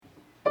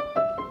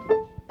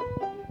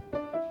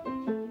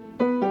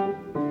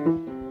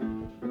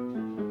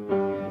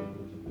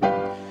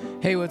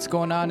Hey, what's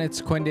going on? It's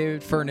Quinn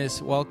David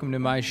Furness. Welcome to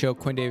my show.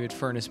 Quinn David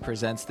Furness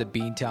presents the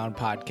Beantown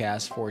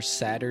Podcast for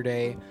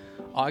Saturday,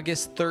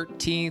 August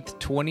 13th,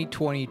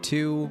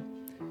 2022.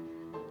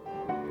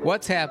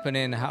 What's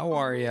happening? How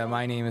are you?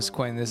 My name is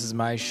Quinn. This is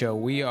my show.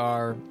 We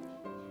are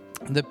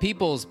the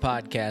People's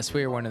Podcast.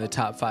 We are one of the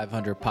top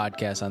 500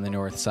 podcasts on the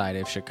north side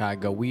of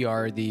Chicago. We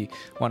are the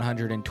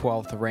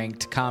 112th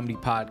ranked comedy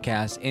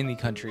podcast in the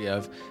country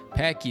of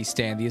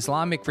Pakistan, the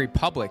Islamic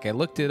Republic. I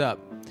looked it up.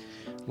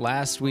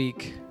 Last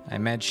week, I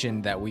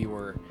mentioned that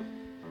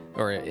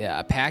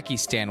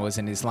Pakistan was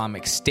an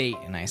Islamic state,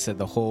 and I said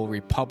the whole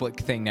republic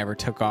thing never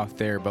took off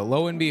there. But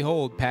lo and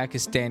behold,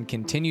 Pakistan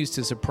continues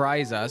to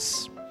surprise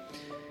us.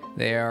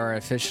 They are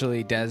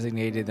officially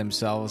designated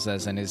themselves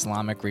as an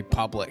Islamic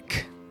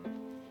Republic.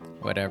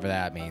 Whatever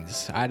that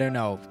means. I don't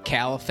know.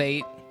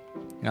 Caliphate?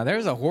 Now,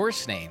 there's a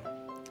horse name.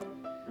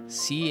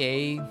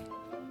 Calipphate.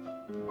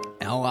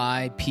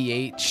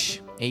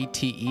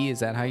 Is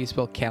that how you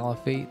spell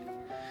caliphate?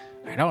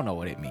 I don't know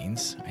what it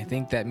means. I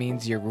think that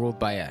means you're ruled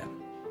by a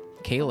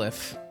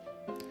caliph.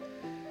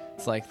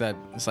 It's like the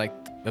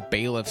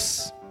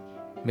bailiff's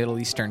Middle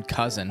Eastern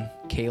cousin,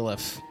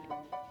 caliph.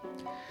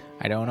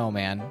 I don't know,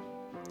 man.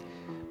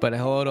 But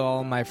hello to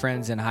all my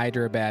friends in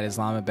Hyderabad,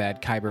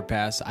 Islamabad, Khyber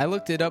Pass. I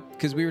looked it up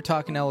because we were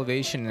talking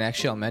elevation, and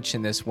actually I'll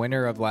mention this.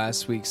 Winner of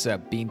last week's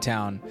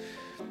Beantown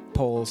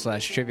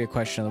poll/trivia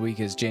question of the week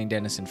is Jane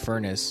Dennison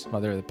Furness,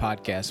 mother of the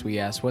podcast. We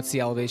asked, what's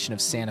the elevation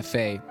of Santa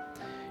Fe,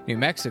 New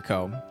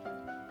Mexico?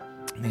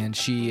 And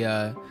she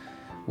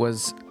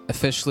was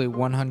officially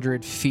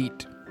 100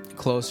 feet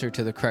closer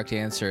to the correct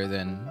answer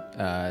than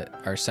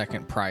our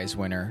second prize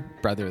winner,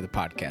 brother of the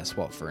podcast,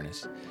 Walt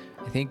Furness.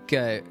 I think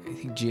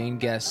Jane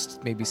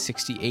guessed maybe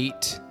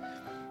 68,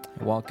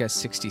 Walt guessed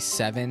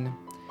 67,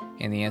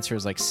 and the answer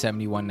is like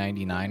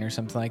 71.99 or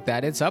something like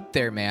that. It's up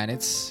there, man.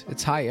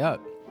 It's high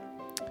up.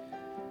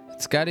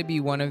 It's got to be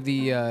one of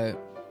the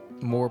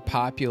more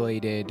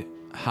populated,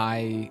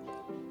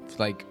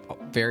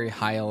 very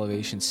high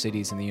elevation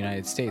cities in the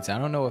United States. I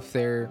don't know if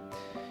they're,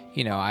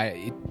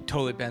 it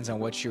totally depends on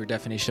what your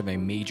definition of a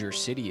major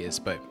city is,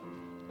 but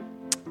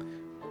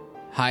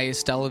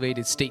highest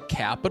elevated state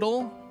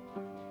capital?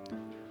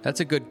 That's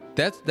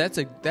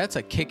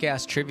a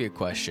kick-ass trivia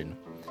question.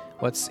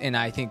 And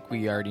I think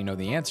we already know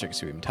the answer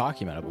because we've been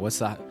talking about it, but what's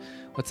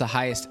the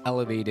highest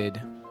elevated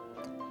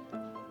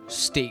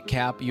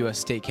U.S.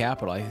 state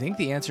capital? I think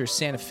the answer is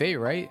Santa Fe,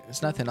 right?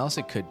 There's nothing else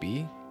it could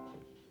be.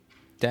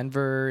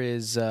 Denver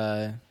is,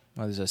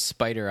 there's a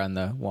spider on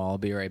the wall. I'll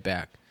be right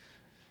back.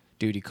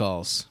 Duty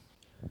calls.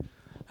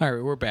 All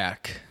right, we're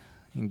back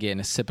and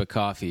getting a sip of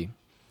coffee.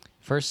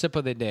 First sip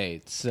of the day.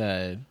 It's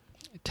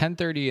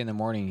 10:30 in the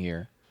morning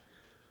here.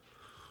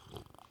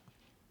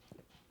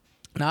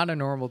 Not a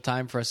normal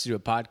time for us to do a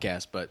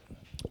podcast, but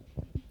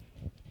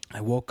I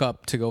woke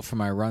up to go for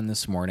my run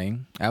this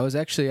morning. I was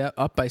actually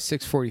up by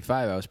 6:45.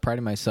 I was proud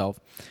of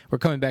myself. We're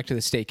coming back to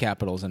the state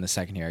capitals in a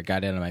second here. I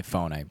got it on my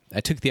phone.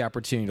 I took the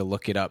opportunity to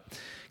look it up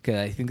because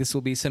I think this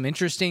will be some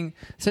interesting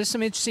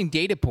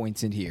data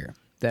points in here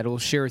that we'll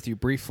share with you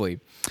briefly.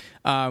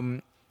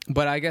 But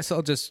I guess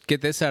I'll just get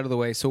this out of the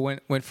way. So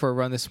went for a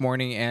run this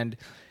morning, and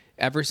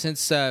ever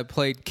since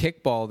played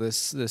kickball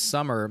this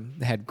summer,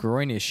 had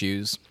groin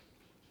issues.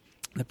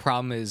 The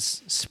problem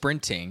is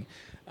sprinting.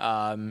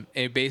 And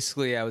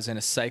basically, I was in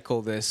a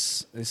cycle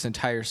this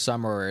entire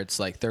summer where it's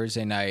like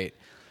Thursday night,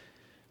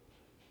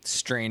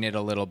 strain it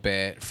a little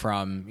bit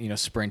from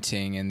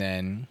sprinting, and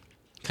then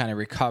kind of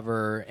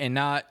recover and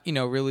not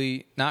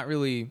really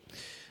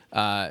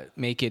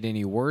make it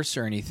any worse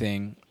or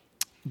anything.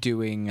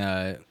 Doing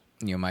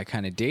my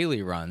kind of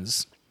daily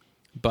runs,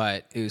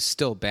 but it was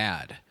still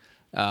bad.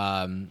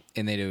 And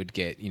then it would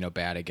get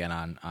bad again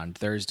on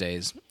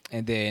Thursdays,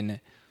 and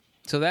then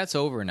so that's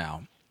over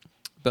now.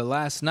 But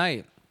last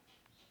night.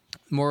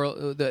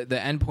 The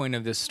end point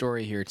of this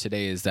story here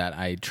today is that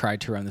I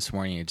tried to run this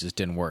morning. It just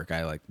didn't work.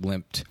 I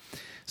limped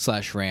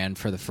 / ran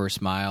for the first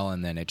mile,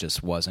 and then it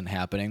just wasn't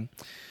happening.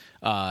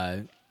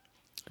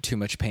 Too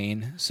much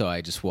pain. So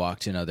I just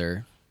walked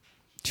another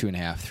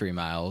 2.5, 3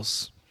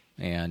 miles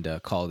and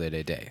called it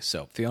a day.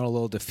 So feeling a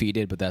little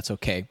defeated, but that's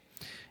okay.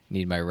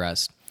 Need my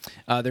rest.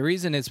 The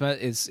reason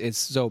it's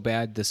so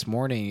bad this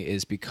morning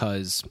is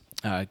because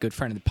a good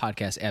friend of the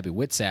podcast, Abby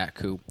Witzak,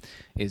 who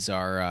is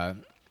our...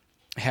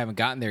 haven't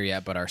gotten there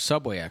yet, but our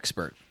Subway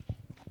expert.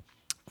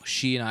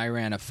 She and I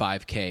ran a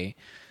 5K,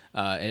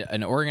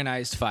 an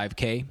organized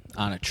 5K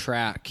on a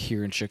track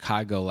here in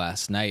Chicago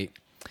last night,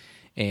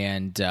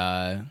 and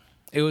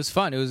it was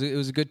fun. It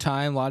was a good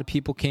time. A lot of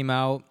people came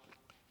out.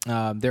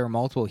 There were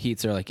multiple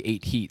heats. There were like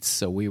 8 heats,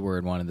 so we were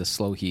in one of the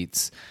slow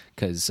heats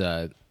because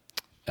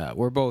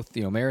we're both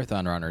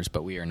marathon runners,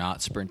 but we are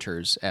not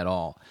sprinters at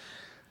all.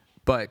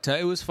 But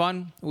it was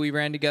fun. We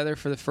ran together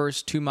for the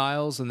first 2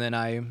 miles, and then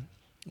I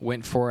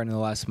went for it in the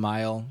last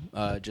mile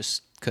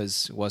just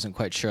because wasn't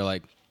quite sure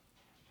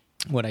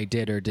what I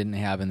did or didn't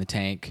have in the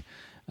tank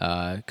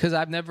because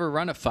I've never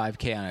run a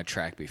 5K on a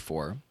track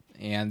before.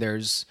 And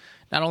there's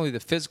not only the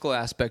physical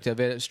aspect of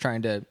it, it's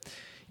trying to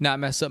not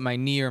mess up my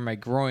knee or my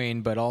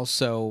groin, but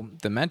also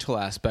the mental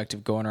aspect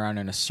of going around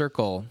in a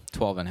circle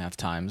 12 and a half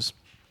times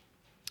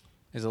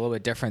is a little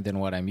bit different than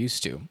what I'm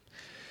used to.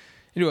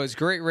 It was a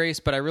great race,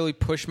 but I really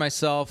pushed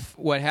myself.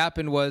 What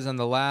happened was on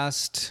the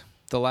last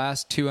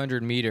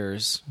 200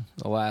 meters,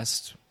 the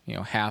last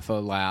half a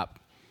lap,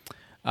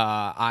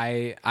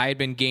 I had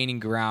been gaining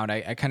ground.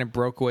 I kind of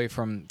broke away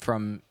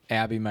from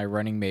Abby, my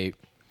running mate,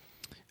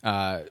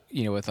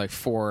 with like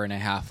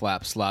 4.5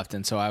 laps left,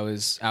 and so I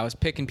was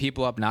picking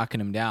people up, knocking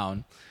them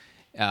down,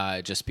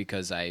 just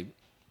because I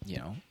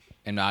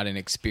am not an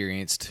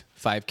experienced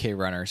 5K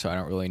runner, so I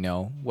don't really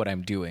know what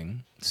I'm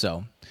doing.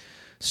 So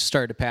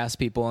started to pass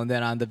people, and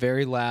then on the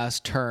very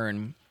last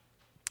turn,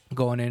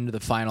 going into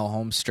the final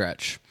home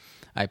stretch,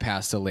 I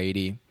passed a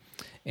lady,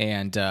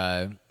 and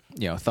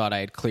thought I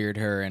had cleared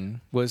her,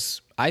 and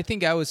I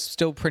think I was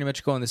still pretty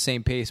much going the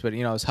same pace, but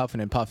I was huffing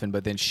and puffing.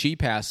 But then she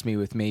passed me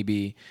with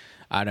maybe,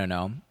 I don't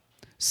know,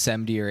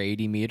 70 or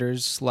 80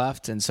 meters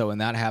left, and so when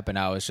that happened,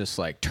 I was just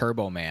like,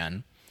 Turbo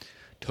Man.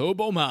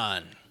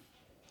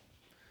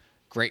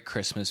 Great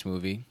Christmas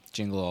movie,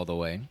 Jingle All the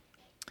Way.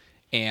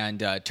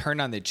 And turned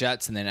on the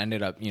jets, and then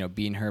ended up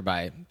beating her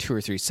by 2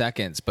 or 3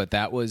 seconds. But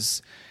that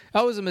was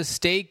a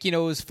mistake. It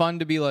was fun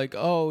to be like,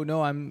 oh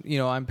no,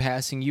 I'm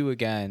passing you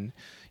again.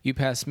 You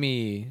passed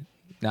me.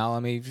 Now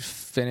let me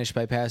finish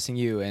by passing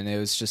you. And it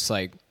was just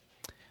like,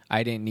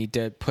 I didn't need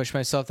to push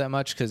myself that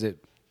much because I'm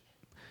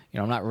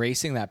not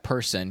racing that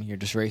person. You're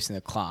just racing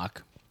the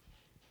clock.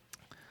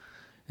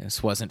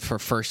 This wasn't for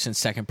first and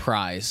second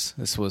prize.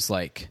 This was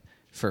like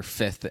for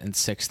fifth and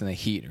sixth in the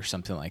heat or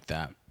something like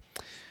that.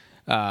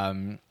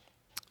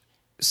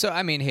 So,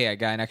 I mean, hey, I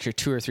got an extra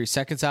 2 or 3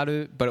 seconds out of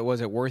it, but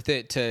was it worth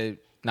it to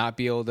not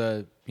be able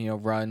to,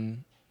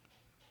 run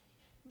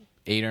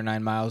 8 or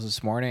 9 miles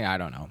this morning? I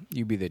don't know.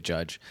 You be the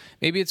judge.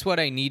 Maybe it's what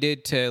I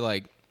needed to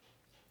like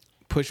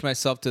push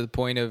myself to the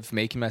point of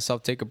making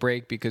myself take a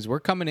break, because we're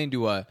coming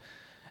into a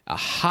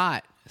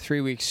hot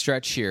 3-week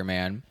stretch here,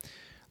 man.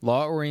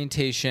 Law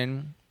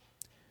orientation,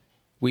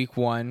 week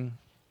 1,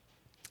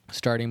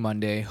 starting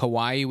Monday.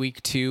 Hawaii,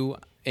 week 2.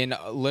 In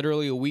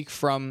literally a week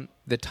from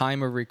the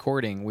time of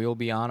recording, we will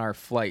be on our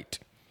flight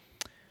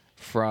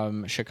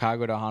from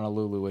Chicago to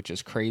Honolulu, which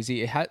is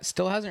crazy. It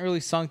still hasn't really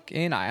sunk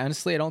in. I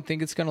don't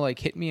think it's going to like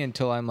hit me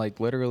until I'm like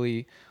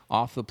literally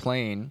off the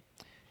plane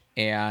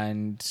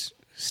and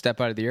step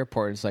out of the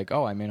airport. It's like,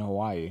 oh, I'm in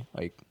Hawaii.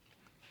 Like,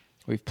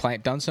 we've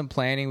done some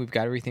planning. We've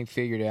got everything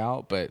figured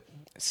out, but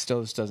it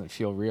still just doesn't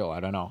feel real. I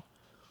don't know.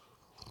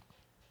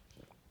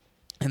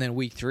 And then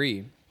week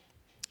 3,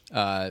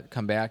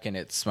 come back, and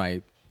it's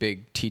my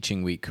big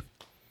teaching week,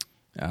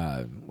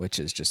 which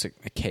is just a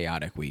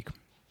chaotic week.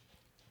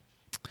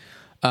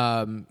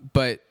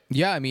 But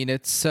yeah, I mean,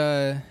 it's,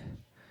 I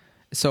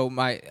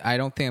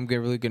don't think I'm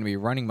really going to be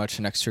running much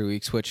the next 3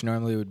 weeks, which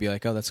normally would be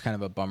like, oh, that's kind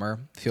of a bummer.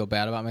 Feel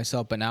bad about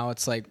myself. But now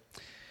it's like,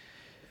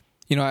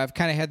 I've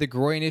kind of had the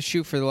groin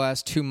issue for the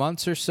last 2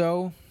 months or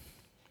so.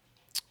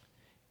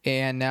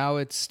 And now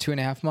it's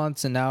 2.5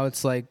 months. And now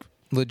it's like,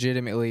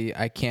 legitimately,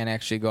 I can't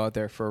actually go out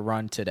there for a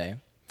run today.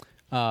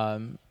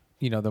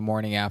 The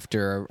morning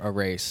after a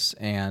race.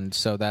 And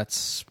so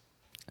that's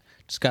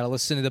just got to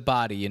listen to the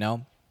body,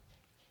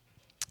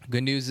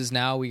 Good news is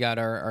now we got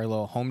our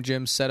little home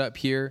gym set up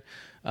here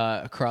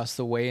across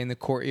the way in the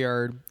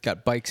courtyard.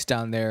 Got bikes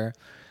down there.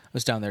 I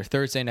was down there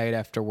Thursday night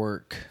after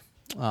work.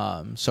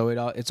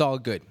 So it's all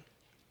good.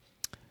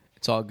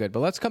 It's all good. But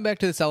let's come back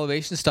to this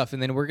elevation stuff,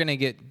 and then we're going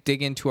to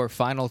dig into our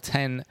final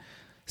 10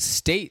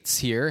 states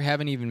here.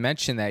 Haven't even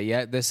mentioned that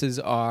yet. This is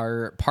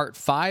our part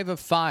 5 of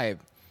 5.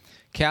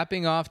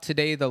 Capping off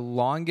today the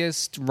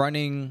longest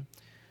running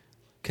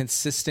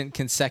consistent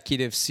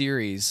consecutive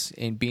series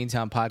in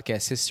Beantown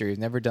podcast history. We've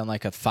never done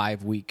like a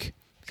 5-week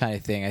kind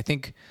of thing. I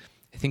think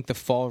the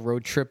fall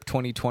road trip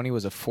 2020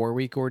 was a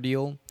 4-week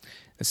ordeal.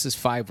 This is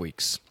 5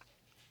 weeks.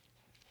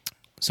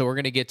 So we're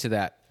going to get to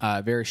that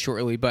very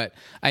shortly. But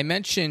I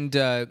mentioned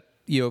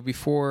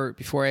before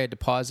I had to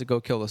pause to go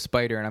kill the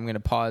spider, and I'm going to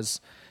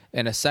pause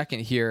in a second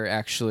here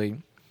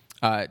actually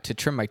to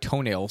trim my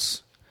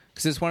toenails,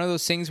 because it's one of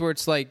those things where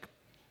it's like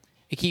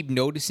I keep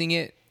noticing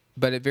it,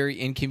 but at very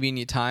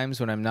inconvenient times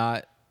when I'm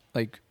not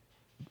like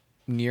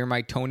near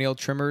my toenail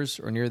trimmers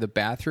or near the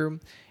bathroom,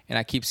 and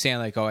I keep saying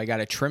like, oh, I got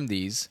to trim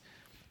these.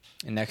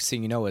 And next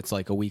thing you know, it's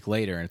like a week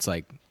later, and it's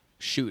like,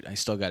 shoot, I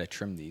still got to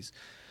trim these.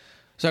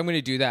 So I'm going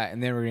to do that,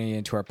 and then we're going to get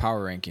into our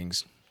power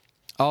rankings.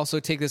 I'll also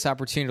take this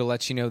opportunity to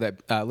let you know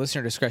that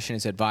listener discretion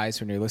is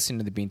advised when you're listening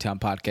to the Beantown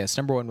podcast.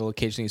 Number 1, we'll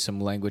occasionally use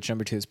some language.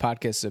 Number 2, this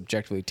podcast is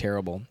objectively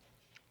terrible.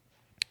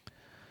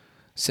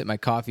 Sip my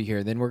coffee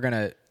here. Then we're going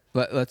to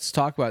let's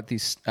talk about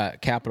these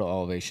capital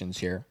elevations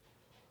here.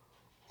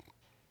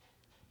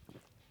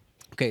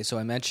 Okay, so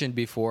I mentioned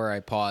before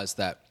I paused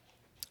that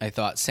I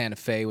thought Santa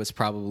Fe was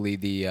probably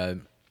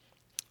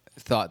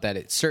thought that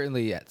it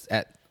certainly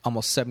at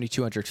almost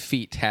 7,200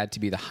 feet had to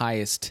be the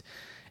highest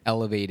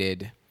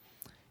elevated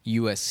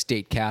U.S.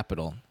 state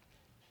capital.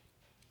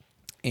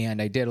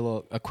 And I did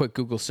a quick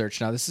Google search.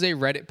 Now, this is a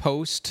Reddit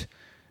post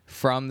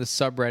from the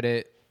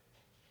subreddit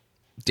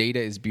data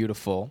is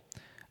beautiful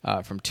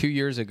from 2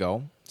 years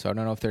ago. So I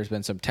don't know if there's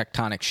been some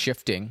tectonic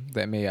shifting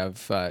that may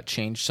have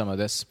changed some of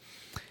this.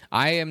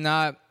 I am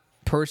not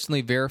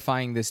personally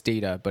verifying this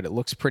data, but it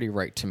looks pretty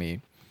right to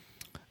me.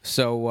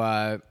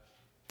 So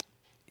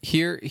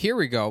here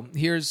we go.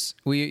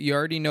 You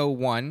already know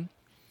one.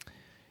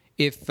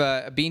 If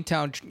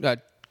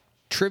Beantown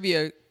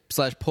trivia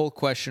 / poll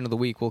question of the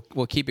week,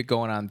 we'll keep it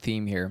going on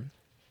theme here.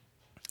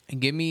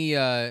 Give me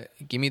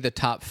the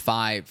top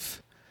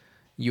 5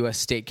 U.S.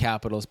 state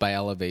capitals by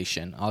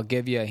elevation. I'll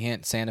give you a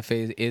hint. Santa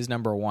Fe is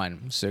number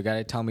 1, so you got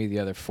to tell me the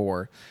other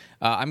 4.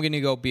 I'm going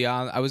to go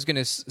beyond. I was going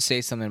to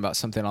say something about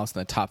something else in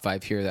the top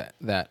 5 here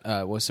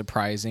that was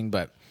surprising,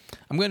 but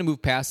I'm going to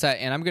move past that,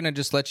 and I'm going to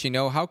just let you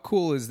know how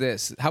cool is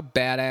this? How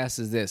badass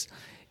is this?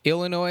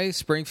 Illinois,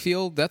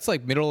 Springfield, that's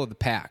like middle of the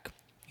pack.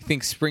 You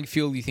think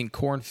Springfield, you think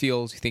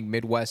cornfields, you think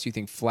Midwest, you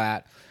think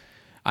flat.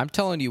 I'm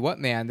telling you what,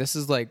 man, this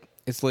is like,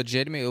 it's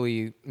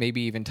legitimately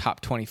maybe even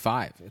top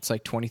 25. It's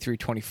like 23,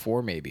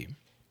 24 maybe.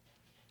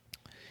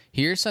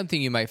 Here's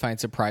something you might find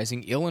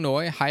surprising.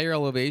 Illinois, higher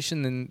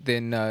elevation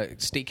than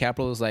state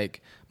capitals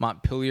like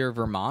Montpelier,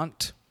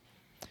 Vermont.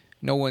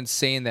 No one's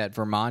saying that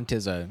Vermont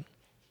is a,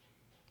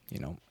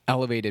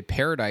 elevated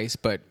paradise,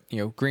 but,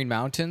 Green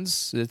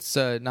Mountains, it's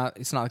not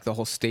like the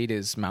whole state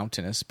is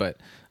mountainous, but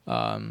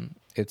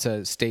it's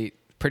a state,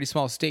 pretty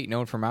small state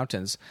known for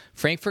mountains.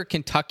 Frankfort,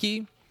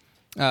 Kentucky,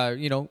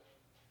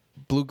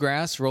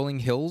 bluegrass, rolling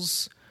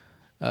hills.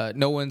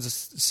 No one's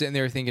sitting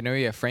there thinking, oh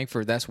yeah,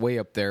 Frankfort, that's way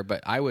up there.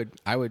 But I would,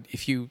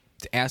 if you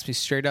asked me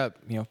straight up,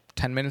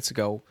 10 minutes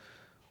ago,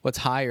 what's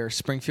higher,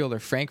 Springfield or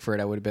Frankfort,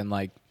 I would have been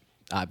like,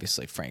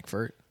 obviously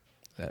Frankfort.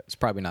 That's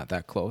probably not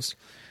that close.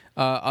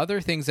 Other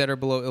things that are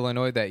below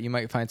Illinois that you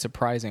might find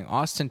surprising.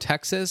 Austin,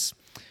 Texas.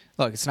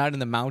 Look, it's not in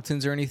the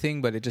mountains or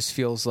anything, but it just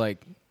feels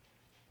like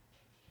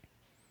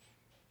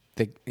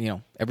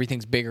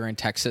everything's bigger in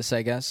Texas,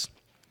 I guess.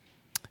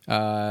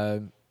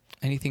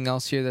 Anything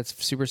else here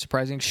that's super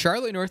surprising?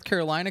 Charlotte, North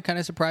Carolina kind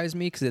of surprised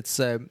me because it's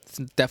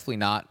definitely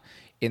not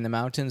in the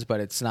mountains, but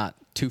it's not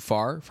too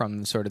far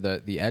from sort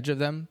of the edge of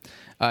them.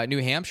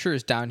 New Hampshire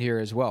is down here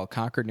as well,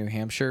 Concord, New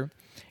Hampshire.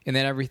 And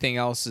then everything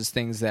else is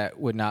things that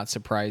would not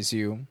surprise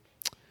you.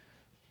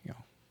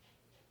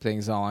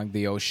 Things along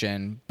the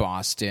ocean,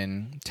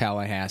 Boston,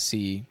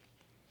 Tallahassee.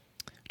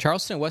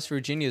 Charleston, West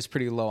Virginia is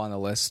pretty low on the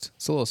list.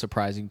 It's a little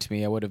surprising to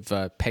me. I would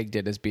have pegged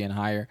it as being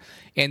higher.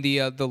 And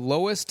the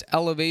lowest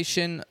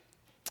elevation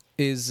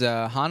is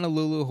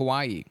Honolulu,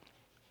 Hawaii.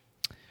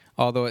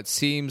 Although it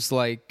seems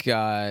like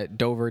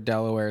Dover,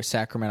 Delaware,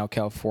 Sacramento,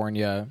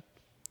 California,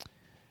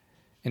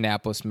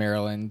 Annapolis,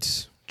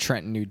 Maryland,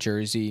 Trenton, New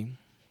Jersey.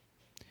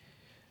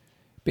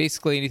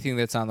 Basically anything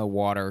that's on the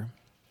water.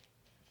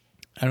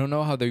 I don't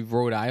know how the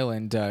Rhode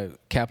Island,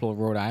 capital of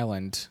Rhode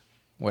Island,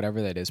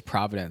 whatever that is,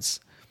 Providence,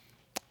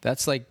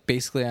 that's like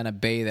basically on a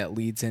bay that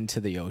leads into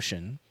the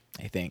ocean,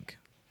 I think.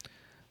 I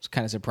was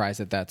kind of surprised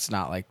that that's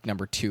not like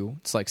number 2.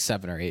 It's like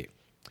 7 or 8.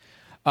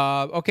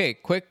 Okay,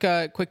 quick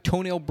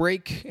toenail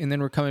break, and then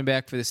we're coming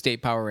back for the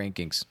state power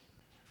rankings.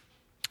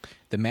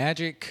 The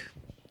magic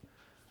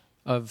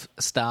of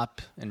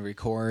stop and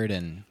record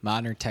and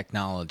modern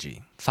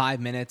technology. 5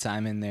 minutes,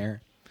 I'm in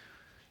there,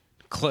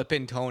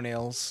 clipping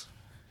toenails,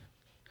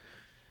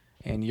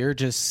 and you're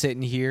just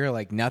sitting here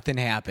like nothing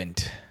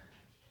happened.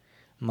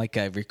 I'm like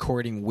a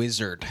recording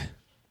wizard.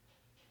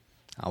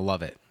 I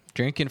love it.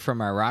 Drinking from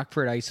my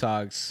Rockford Ice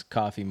Hogs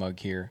coffee mug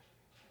here.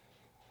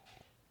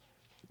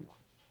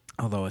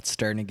 Although it's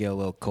starting to get a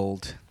little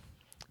cold.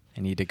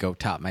 I need to go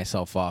top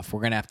myself off.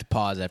 We're going to have to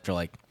pause after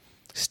like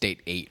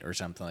state 8 or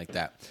something like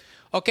that.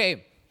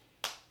 Okay.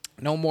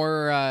 No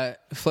more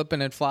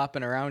flipping and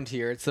flopping around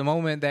here. It's the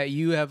moment that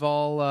you have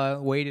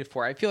all waited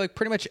for. I feel like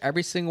pretty much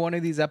every single one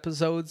of these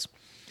episodes,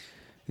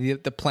 the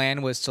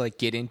plan was to like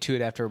get into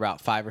it after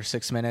about 5 or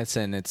 6 minutes,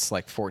 and it's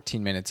like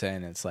 14 minutes in.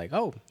 And it's like,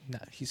 oh, no,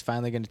 he's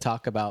finally going to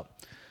talk about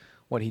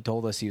what he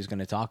told us he was going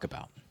to talk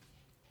about.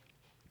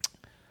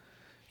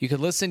 You could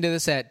listen to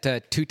this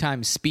at 2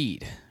 times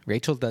speed.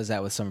 Rachel does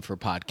that with some of her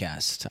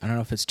podcasts. I don't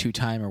know if it's 2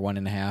 time or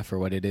 1.5 or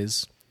what it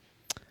is.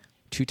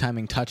 2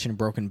 timing touch and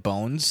broken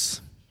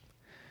bones.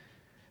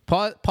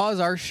 Pause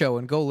our show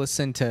and go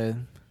listen to,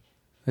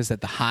 is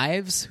that The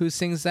Hives who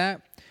sings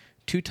that?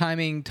 2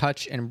 timing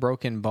touch and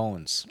broken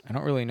bones. I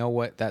don't really know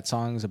what that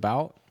song's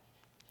about.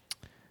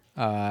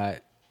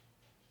 I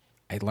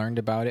learned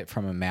about it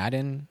from a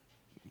Madden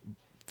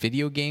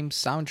video game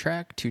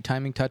soundtrack. 2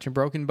 timing touch and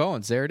broken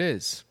bones. There it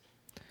is.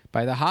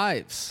 By The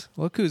Hives.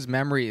 Look whose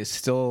memory is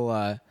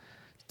still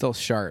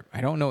sharp.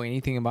 I don't know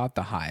anything about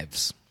The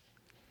Hives.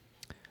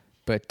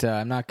 But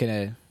I'm not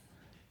gonna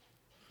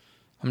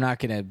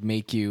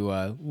make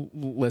you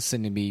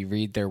listen to me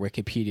read their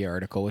Wikipedia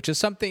article, which is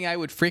something I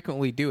would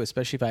frequently do,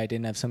 especially if I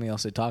didn't have something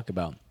else to talk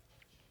about.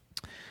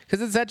 Because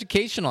it's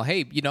educational.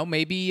 Hey,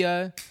 maybe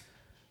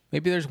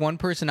there's one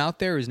person out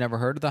there who's never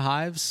heard of The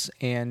Hives,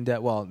 and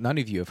none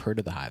of you have heard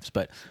of The Hives,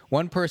 but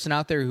one person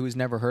out there who's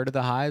never heard of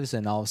The Hives,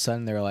 and all of a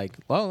sudden they're like,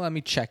 well, let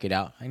me check it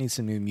out. I need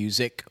some new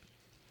music.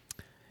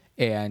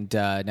 And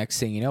next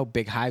thing you know,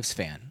 big Hives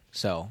fan.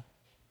 So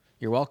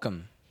You're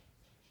welcome.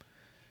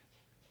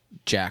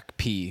 Jack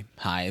P.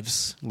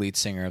 Hives, lead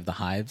singer of the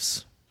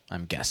Hives,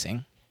 I'm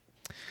guessing.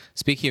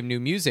 Speaking of new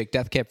music,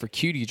 Death Cab for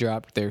Cutie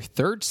dropped their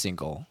third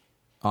single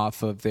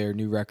off of their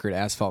new record,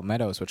 Asphalt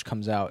Meadows, which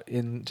comes out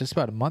in just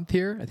about a month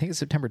here. I think it's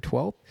September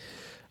 12th.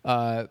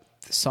 The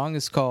song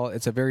is called,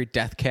 it's a very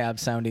Death Cab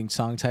sounding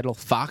song title,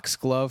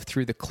 Foxglove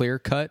Through the Clear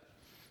Cut,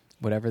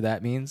 whatever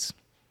that means.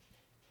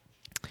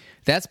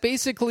 That's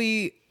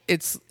basically,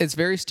 it's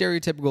very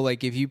stereotypical.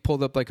 Like if you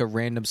pulled up like a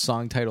random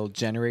song title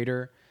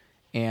generator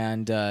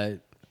and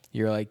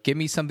you're like, give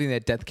me something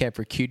that Death Cab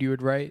for Cutie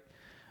would write,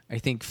 I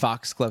think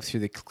Foxglove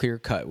Through the Clear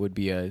Cut would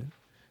be a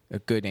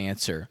good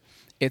answer.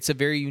 It's a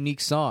very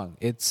unique song.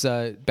 It's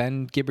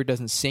Ben Gibbard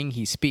doesn't sing,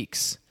 he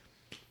speaks.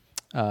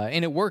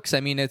 And it works.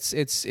 I mean,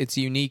 it's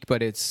unique,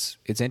 but it's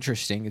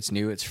interesting. It's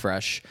new. It's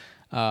fresh.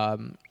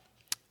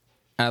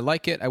 I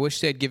like it. I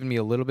wish they had given me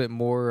a little bit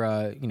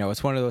more.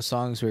 It's one of those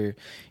songs where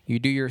you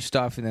do your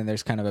stuff, and then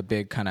there's kind of a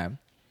big kind of,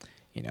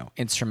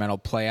 instrumental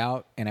play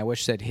out. And I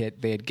wish they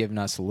had given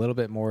us a little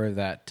bit more of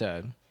that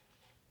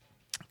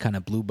kind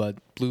of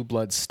Blue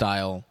Blood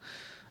style,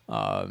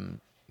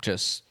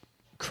 just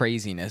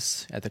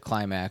craziness at the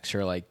climax,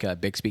 or like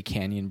Bixby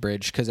Canyon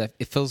Bridge, because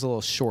it feels a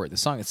little short. The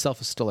song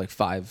itself is still like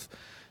five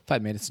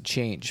minutes and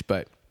change,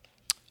 but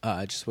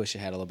I just wish it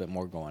had a little bit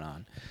more going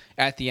on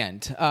at the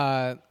end,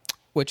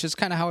 which is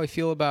kind of how I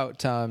feel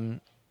about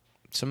some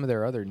of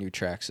their other new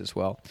tracks as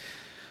well.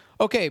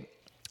 Okay,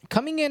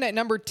 coming in at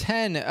number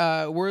 10,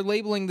 we're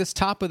labeling this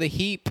top of the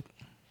heap,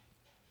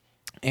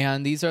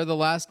 and these are the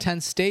last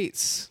 10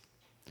 states.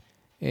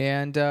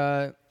 And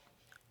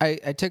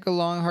I took a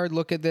long, hard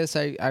look at this.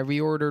 I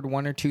reordered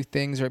one or two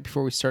things right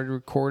before we started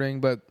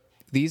recording, but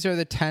these are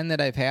the 10 that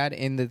I've had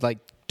in the like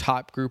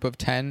top group of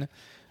 10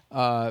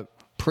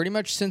 pretty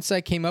much since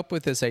I came up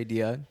with this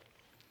idea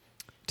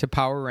to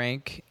power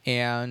rank,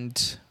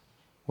 and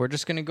we're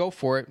just going to go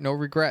for it. No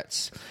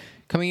regrets.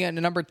 Coming in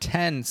at number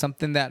 10,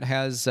 something that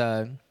has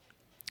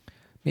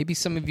maybe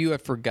some of you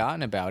have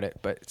forgotten about it,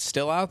 but it's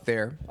still out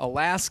there.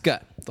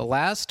 Alaska, the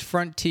last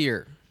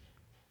frontier.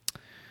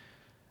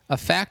 A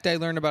fact I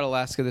learned about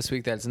Alaska this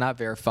week that's not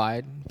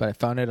verified, but I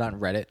found it on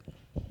Reddit.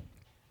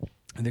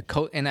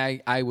 And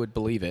I would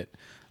believe it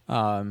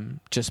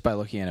just by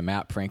looking at a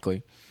map,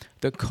 frankly.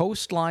 The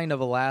coastline of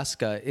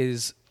Alaska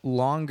is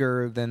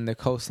longer than the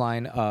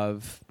coastline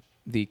of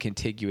the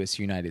contiguous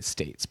United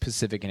States,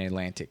 Pacific and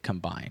Atlantic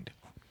combined.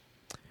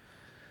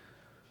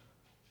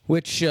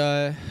 Which,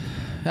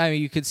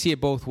 you could see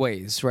it both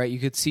ways, right? You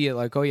could see it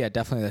like, oh yeah,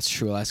 definitely that's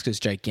true. Alaska's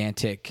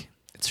gigantic.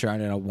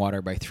 Surrounded on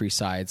water by three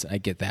sides. I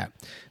get that.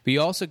 But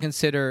you also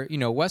consider,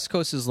 West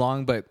Coast is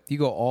long, but you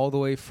go all the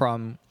way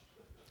from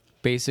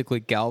basically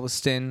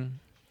Galveston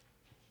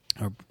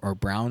or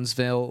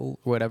Brownsville,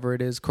 whatever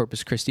it is,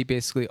 Corpus Christi,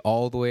 basically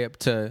all the way up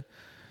to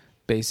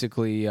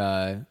basically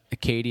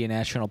Acadia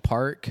National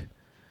Park,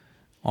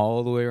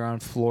 all the way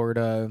around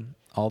Florida,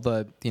 all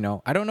the,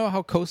 I don't know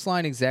how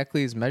coastline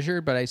exactly is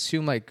measured, but I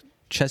assume like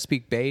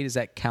Chesapeake Bay, does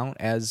that count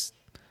as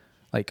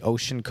like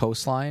ocean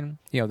coastline?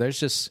 There's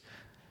just...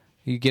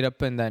 You get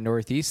up in that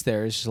northeast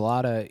there's a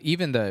lot of,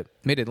 even the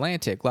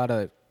mid-Atlantic, a lot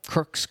of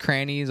crooks,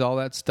 crannies, all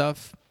that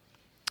stuff.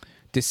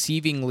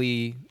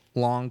 Deceivingly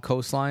long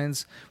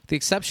coastlines. With the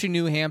exception of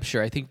New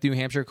Hampshire. I think New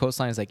Hampshire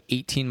coastline is like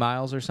 18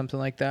 miles or something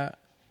like that.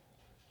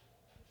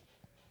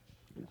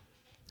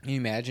 Can you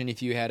imagine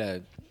if you had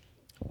a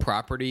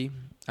property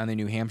on the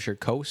New Hampshire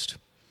coast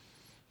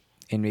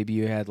and maybe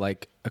you had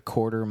like a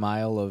quarter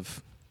mile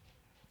of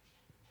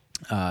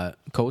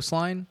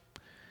coastline?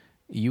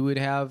 You would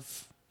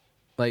have...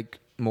 like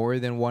more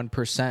than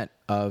 1%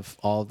 of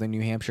all the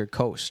New Hampshire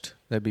coast.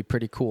 That'd be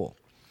pretty cool.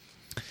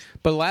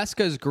 But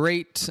Alaska is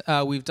great.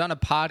 We've done a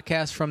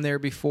podcast from there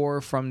before,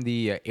 from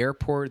the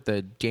airport,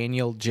 the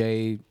Daniel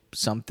J.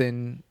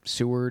 something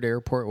Seward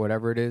Airport,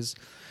 whatever it is.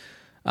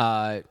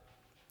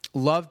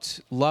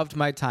 Loved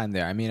my time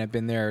there. I mean, I've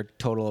been there a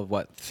total of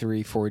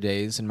 3-4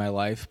 days in my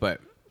life, but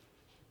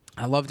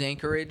I loved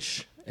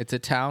Anchorage. It's a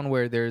town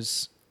where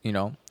there's,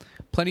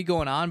 plenty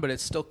going on, but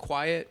it's still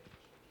quiet.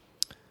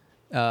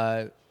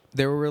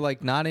 There were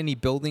like not any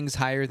buildings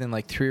higher than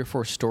like 3 or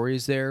 4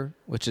 stories there,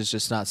 which is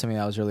just not something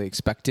I was really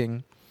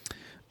expecting.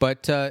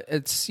 But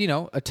it's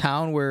a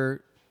town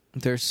where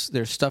there's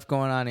stuff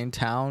going on in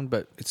town,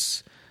 but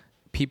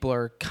people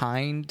are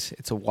kind.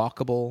 It's a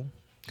walkable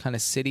kind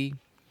of city.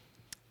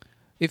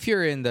 If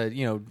you're in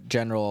the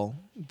general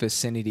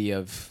vicinity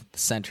of the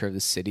center of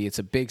the city, it's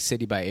a big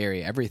city by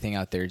area. Everything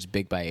out there is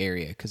big by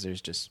area because there's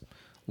just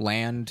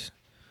land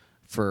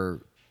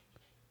for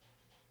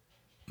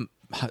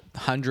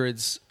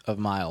hundreds of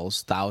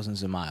miles,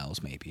 thousands of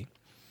miles maybe.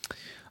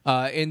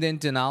 And then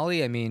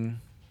Denali, I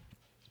mean,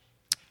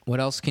 what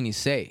else can you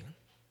say?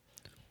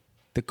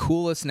 The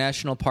coolest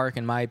national park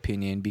in my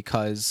opinion,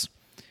 because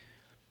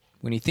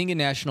when you think of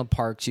national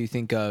parks, you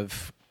think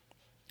of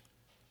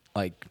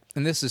like,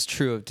 and this is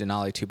true of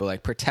Denali too, but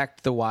like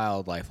protect the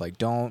wildlife. Like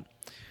don't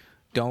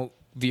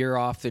veer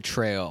off the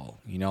trail,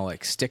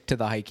 like stick to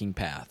the hiking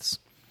paths.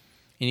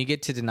 And you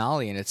get to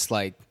Denali and it's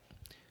like,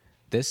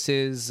 This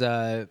is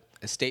a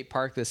state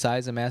park the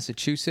size of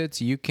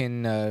Massachusetts. You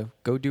can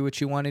go do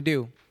what you want to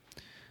do.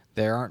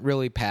 There aren't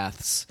really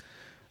paths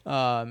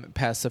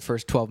past the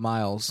first 12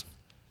 miles.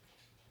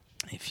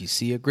 If you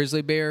see a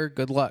grizzly bear,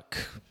 good luck.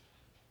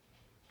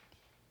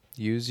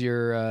 Use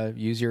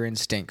your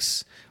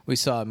instincts. We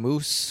saw a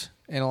moose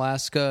in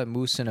Alaska, a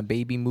moose and a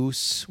baby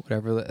moose,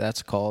 whatever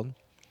that's called.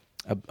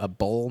 A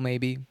bull,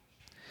 maybe.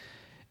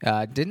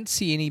 Didn't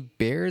see any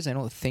bears, I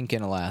don't think,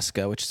 in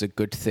Alaska, which is a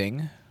good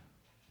thing.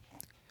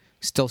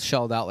 Still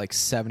shelled out like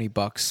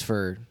 $70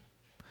 for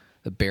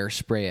the bear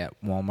spray at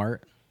Walmart,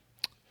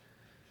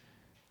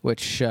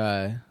 which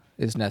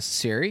is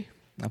necessary.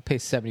 I'll pay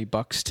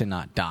 $70 to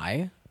not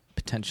die,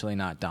 potentially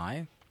not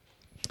die.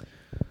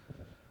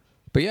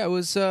 But yeah, it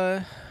was.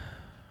 I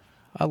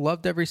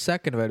loved every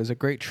second of it. It was a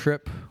great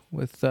trip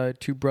with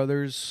two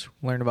brothers.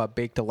 Learned about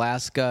Baked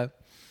Alaska.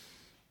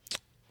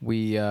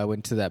 We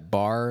went to that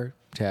bar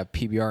to have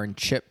PBR and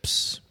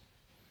chips.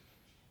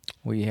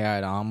 We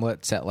had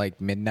omelets at like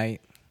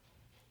midnight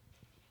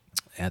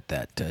at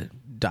that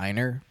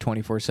diner,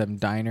 24/7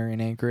 diner in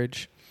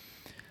Anchorage.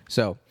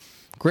 So,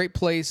 great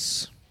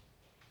place.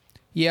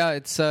 Yeah,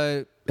 it's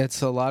a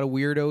lot of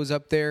weirdos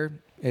up there.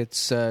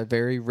 It's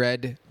very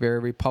red, very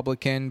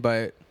Republican,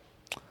 but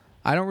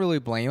I don't really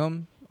blame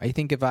them. I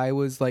think if I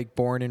was like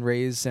born and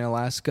raised in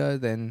Alaska,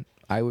 then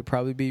I would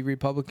probably be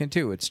Republican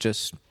too. It's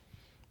just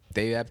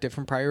they have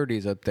different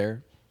priorities up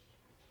there,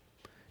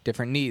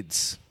 different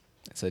needs.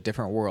 It's a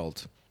different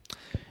world.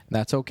 And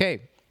that's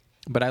okay.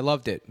 But I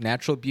loved it.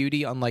 Natural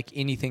beauty unlike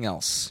anything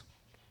else.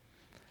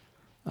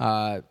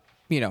 You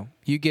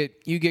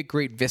get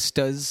great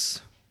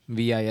vistas,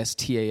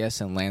 vistas,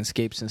 and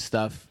landscapes and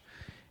stuff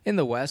in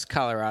the West: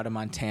 Colorado,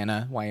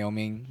 Montana,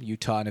 Wyoming,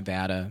 Utah,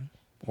 Nevada,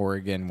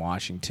 Oregon,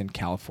 Washington,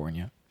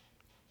 California,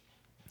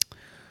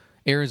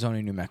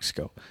 Arizona, New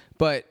Mexico.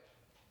 But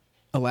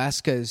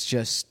Alaska is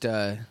just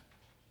that,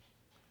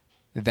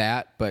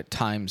 but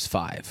times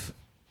 5.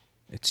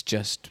 It's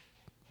just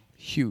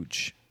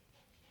huge.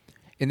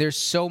 And there's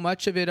so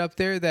much of it up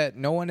there that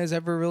no one has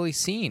ever really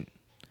seen.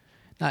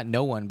 Not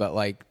no one, but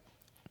like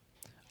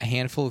a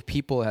handful of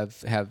people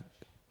have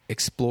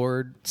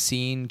explored,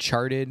 seen,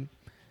 charted.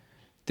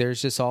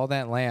 There's just all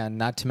that land,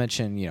 not to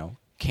mention,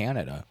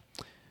 Canada.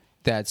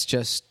 That's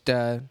just,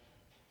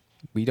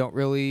 we don't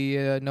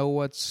really know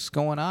what's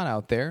going on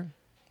out there.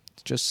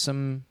 It's just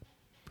some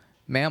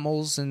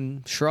mammals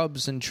and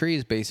shrubs and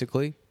trees,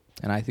 basically.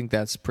 And I think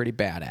that's pretty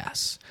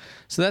badass.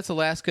 So that's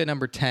Alaska,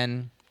 number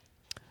 10.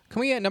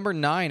 Coming at number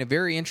 9, a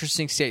very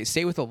interesting state.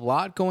 State with a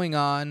lot going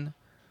on.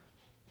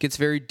 Gets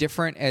very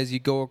different as you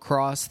go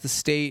across the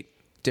state,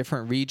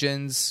 different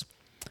regions.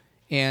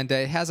 And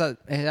it has a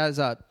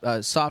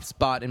soft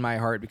spot in my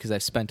heart because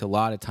I've spent a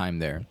lot of time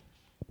there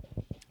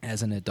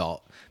as an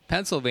adult.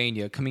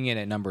 Pennsylvania coming in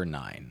at number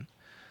 9.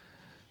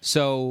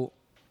 So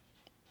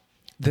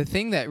the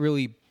thing that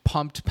really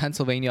pumped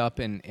Pennsylvania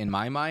up in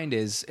my mind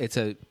is it's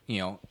a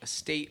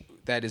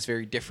state that is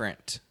very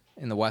different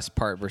in the west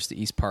part versus the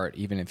east part,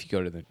 even if you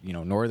go to the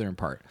northern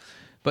part.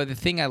 But the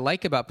thing I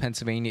like about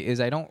Pennsylvania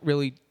is I don't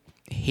really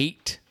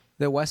hate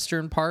the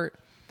western part,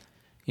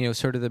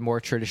 sort of the more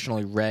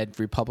traditionally red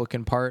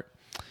Republican part.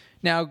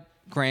 Now,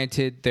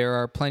 granted, there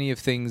are plenty of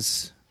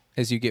things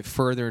as you get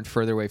further and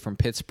further away from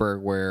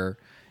Pittsburgh where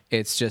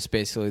it's just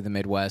basically the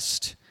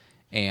Midwest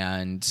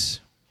and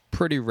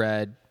pretty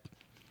red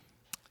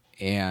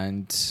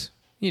and,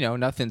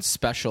 nothing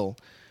special.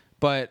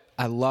 But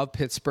I love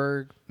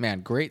Pittsburgh.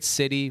 Man, great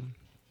city.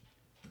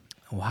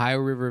 Ohio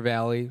River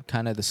Valley,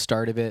 kind of the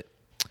start of it.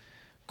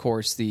 Of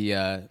course,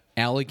 the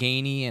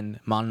Allegheny and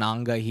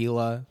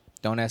Monongahela.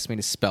 Don't ask me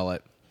to spell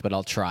it, but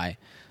I'll try.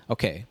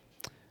 Okay.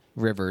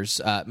 Rivers.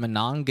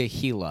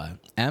 Monongahela.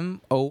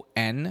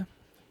 M-O-N.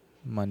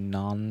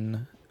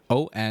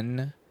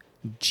 O-N-G-E.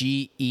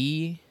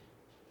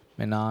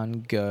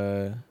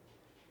 Monongahela.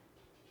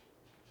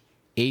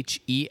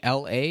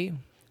 H-E-L-A.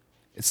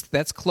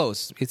 That's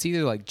close. It's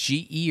either like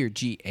G-E or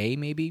G-A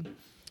maybe.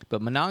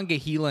 But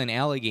Monongahela and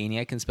Allegheny,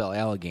 I can spell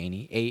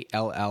Allegheny,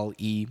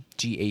 A-L-L-E-G-H-E-N-Y.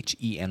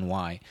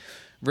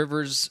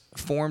 Rivers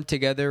formed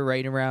together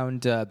right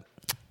around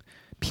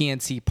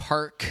PNC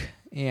Park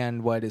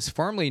and what is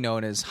formerly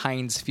known as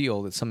Heinz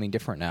Field. It's something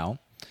different now.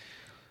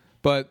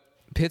 But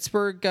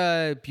Pittsburgh,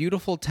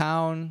 beautiful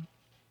town.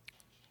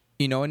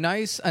 A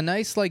nice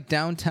like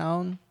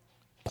downtown.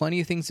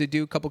 Plenty of things to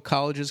do. A couple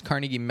colleges,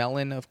 Carnegie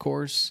Mellon, of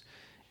course,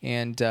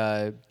 and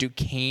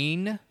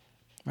Duquesne.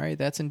 All right,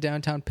 that's in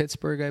downtown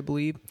Pittsburgh, I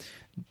believe.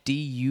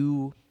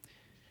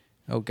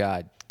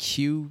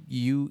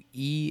 Q-U-E-S-N-E,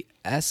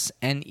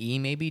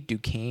 maybe,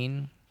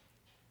 Duquesne.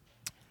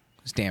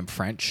 It's damn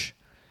French.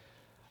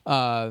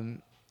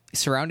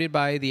 Surrounded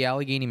by the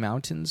Allegheny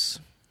Mountains.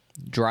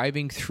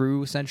 Driving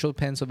through central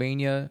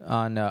Pennsylvania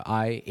on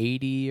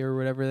I-80 or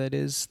whatever that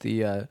is,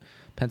 the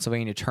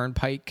Pennsylvania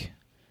Turnpike.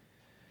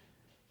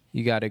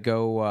 You got to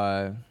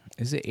go,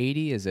 is it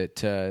 80? Is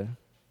it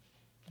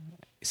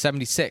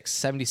 76?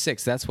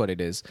 76, that's what it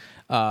is.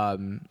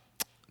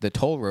 the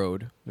toll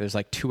road. There's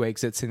like 2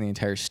 exits in the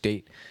entire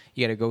state.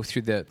 You got to go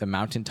through the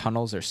mountain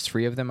tunnels. There's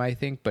 3 of them, I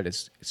think, but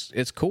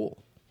it's cool.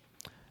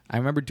 I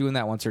remember doing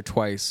that once or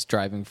twice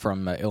driving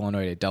from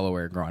Illinois to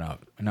Delaware growing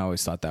up, and I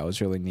always thought that was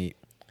really neat.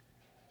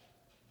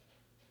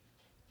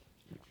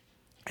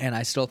 And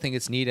I still think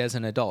it's neat as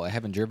an adult. I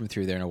haven't driven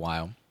through there in a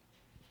while.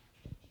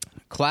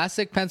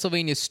 Classic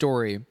Pennsylvania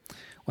story.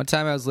 One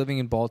time I was living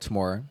in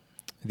Baltimore,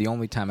 the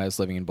only time I was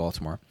living in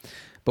Baltimore.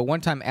 But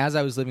one time as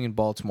I was living in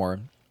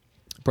Baltimore,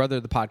 brother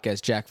of the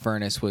podcast, Jack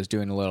Furness, was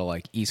doing a little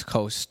like East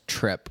Coast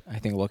trip, I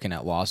think looking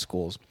at law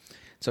schools.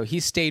 So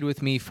he stayed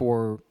with me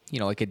for,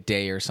 like a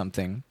day or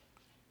something.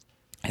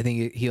 I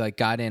think he like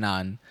got in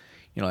on,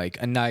 like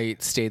a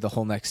night, stayed the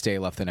whole next day,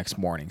 left the next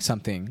morning,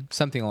 something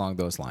along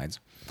those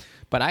lines.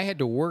 But I had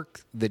to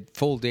work the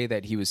full day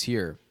that he was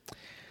here.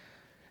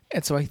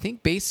 And so I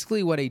think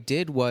basically what I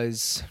did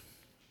was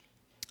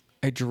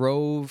I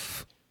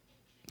drove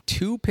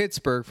to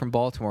Pittsburgh from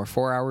Baltimore,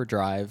 4-hour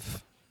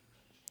drive.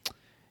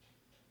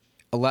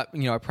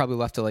 I probably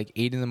left at like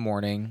 8 in the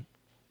morning,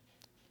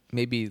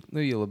 maybe a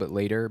little bit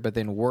later, but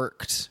then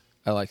worked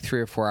a like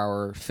 3 or 4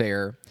 hour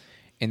fare,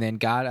 and then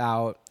got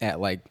out at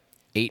like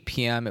 8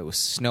 p.m. It was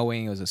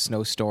snowing. It was a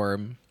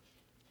snowstorm,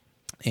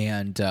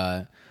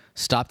 and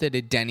stopped at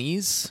a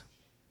Denny's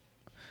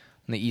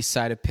on the east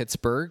side of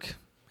Pittsburgh.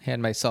 Had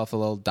myself a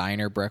little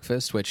diner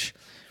breakfast, which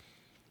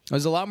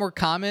was a lot more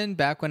common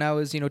back when I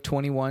was,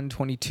 21,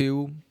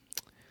 22,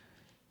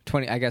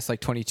 20, I guess like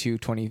 22,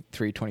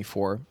 23,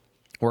 24,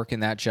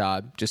 working that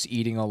job, just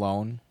eating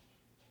alone,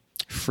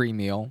 free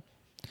meal.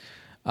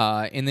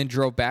 And then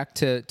drove back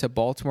to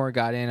Baltimore,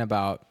 got in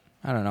about,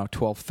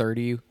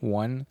 12:30,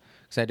 1,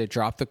 because I had to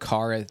drop the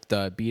car at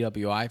the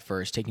BWI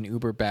first, take an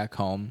Uber back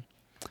home.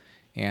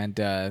 And,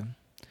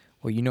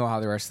 well, you know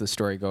how the rest of the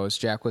story goes.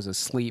 Jack was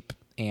asleep,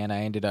 and I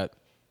ended up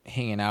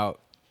hanging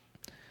out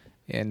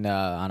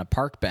on a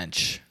park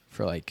bench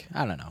for like,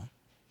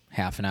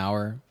 half an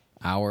hour.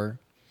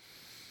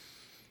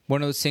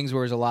 One of those things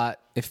where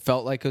it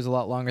felt like it was a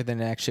lot longer than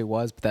it actually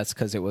was, but that's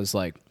because it was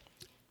like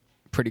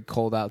pretty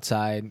cold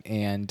outside,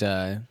 and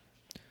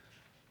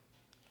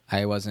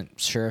I wasn't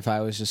sure if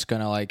I was just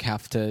going to like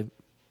have to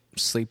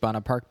sleep on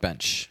a park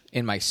bench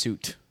in my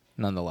suit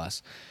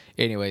nonetheless.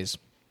 Anyways,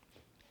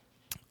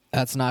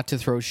 that's not to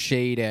throw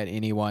shade at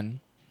anyone.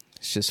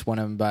 It's just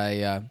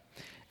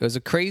it was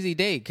a crazy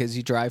day because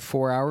you drive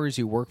 4 hours,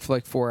 you work for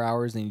like 4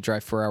 hours, then you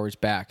drive 4 hours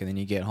back, and then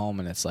you get home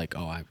and it's like,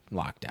 oh, I'm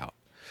locked out.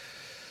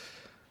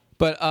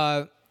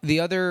 But the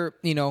other,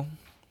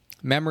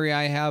 memory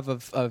I have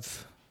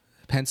of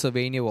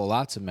Pennsylvania, well,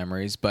 lots of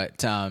memories,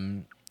 but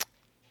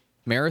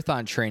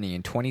marathon training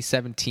in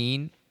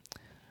 2017,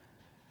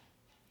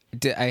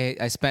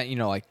 I spent,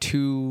 like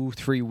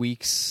 2-3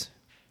 weeks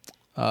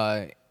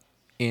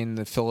in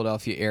the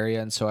Philadelphia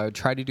area, and so I would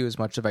try to do as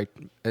much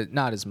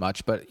not as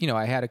much, but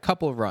I had a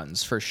couple of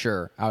runs for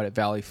sure out at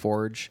Valley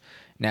Forge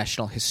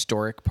National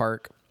Historic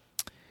Park,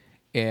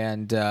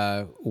 and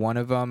one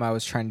of them I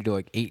was trying to do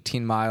like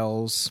 18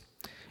 miles.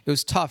 It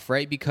was tough,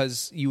 right?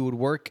 Because you would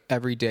work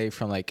every day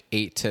from like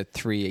 8 to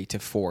 3, 8 to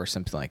 4,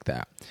 something like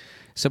that.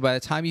 So by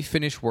the time you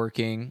finish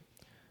working,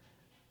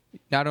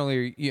 not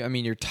only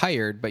you're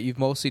tired, but you've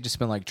mostly just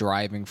been like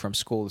driving from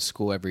school to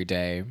school every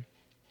day.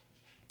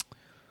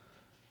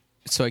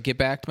 So I get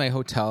back to my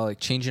hotel, like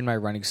changing my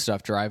running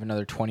stuff, drive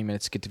another 20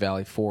 minutes to get to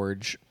Valley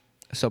Forge.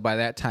 So by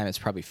that time, it's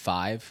probably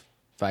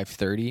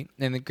 5:30.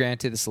 And then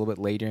granted, this is a little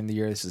bit later in the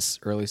year. This is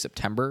early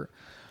September.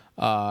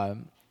 Or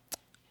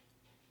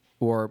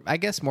I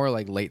guess more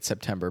like late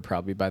September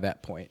probably by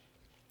that point.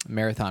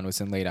 Marathon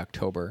was in late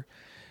October.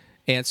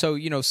 And so,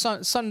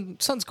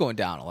 sun's going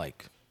down at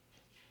like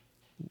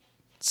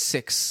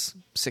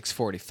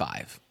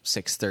 6:45,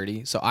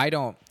 6:30. So I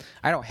don't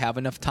have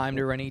enough time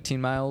to run 18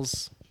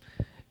 miles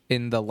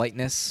in the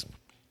lightness.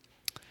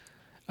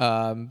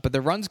 But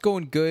the run's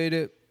going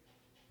good.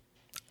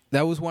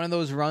 That was one of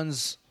those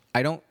runs.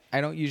 I don't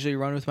usually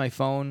run with my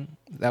phone.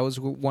 That was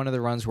one of the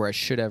runs where I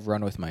should have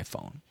run with my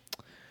phone.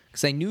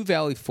 Because I knew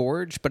Valley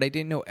Forge, but I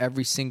didn't know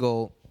every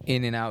single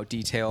in and out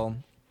detail.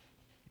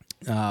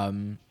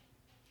 I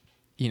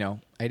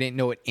didn't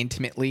know it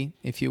intimately,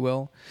 if you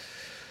will.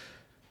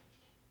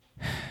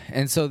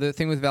 And so the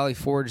thing with Valley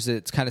Forge is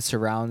it kind of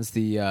surrounds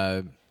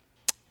the...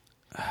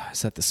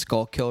 is that the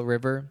Schuylkill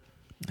River?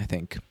 I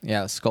think.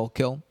 Yeah,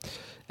 Schuylkill.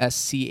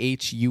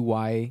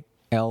 Schuyll,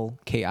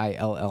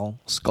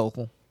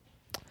 Schuylkill.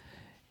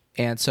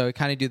 And so I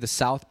kind of do the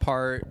south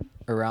part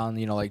around,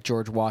 like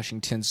George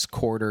Washington's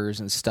quarters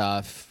and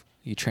stuff.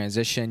 You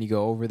transition, you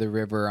go over the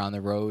river on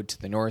the road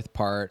to the north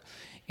part.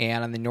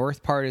 And on the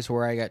north part is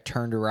where I got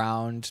turned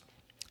around.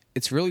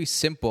 It's really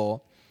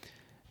simple.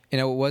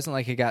 It wasn't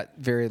like I got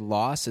very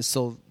lost. I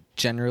still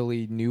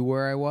generally knew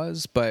where I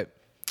was, but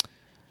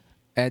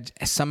I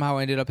somehow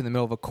ended up in the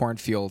middle of a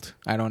cornfield.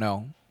 I don't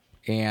know.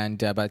 And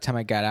by the time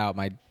I got out,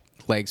 my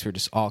legs were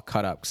just all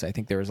cut up because I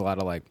think there was a lot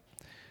of like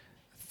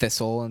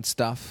thistle and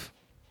stuff.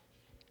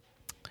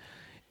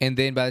 And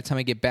then by the time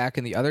I get back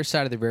on the other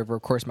side of the river,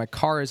 of course, my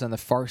car is on the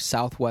far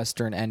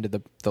southwestern end of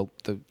the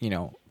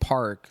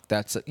park.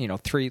 That's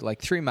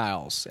 3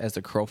 miles as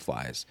the crow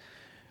flies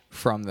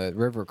from the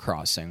river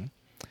crossing.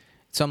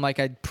 So I'm like,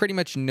 I pretty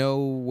much know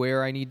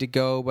where I need to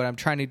go, but I'm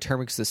trying to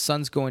determine because the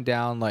sun's going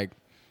down. Like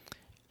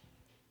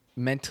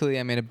mentally,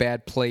 I'm in a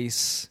bad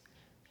place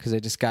because I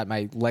just got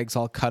my legs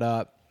all cut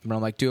up. But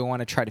I'm like, do I want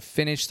to try to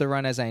finish the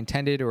run as I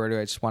intended, or do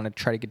I just want to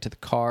try to get to the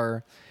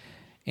car?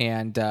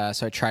 And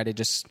so I tried to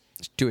just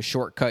do a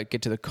shortcut,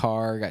 get to the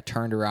car, got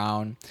turned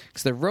around.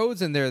 Because the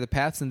roads in there, the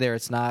paths in there,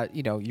 it's not,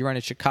 you run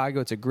in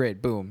Chicago, it's a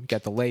grid. Boom, you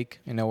got the lake,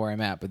 I know where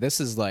I'm at. But this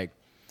is like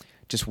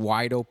just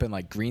wide open,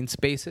 like green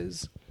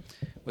spaces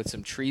with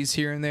some trees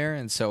here and there.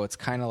 And so it's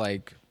kind of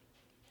like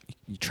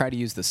you try to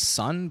use the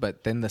sun,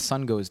 but then the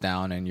sun goes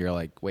down and you're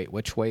like, wait,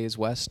 which way is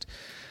west?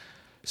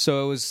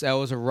 So that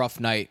was a rough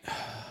night.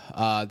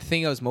 The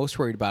thing I was most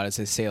worried about is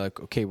they say like,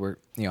 okay, we're,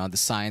 the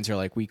signs are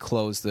like, we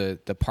close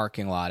the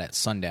parking lot at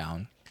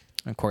sundown.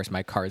 And of course,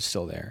 my car is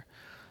still there.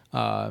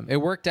 It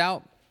worked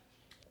out.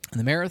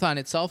 The marathon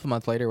itself a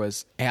month later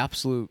was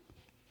absolute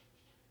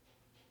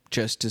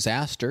just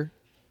disaster.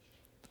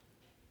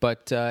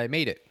 But I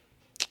made it.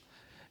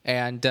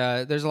 And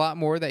there's a lot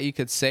more that you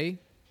could say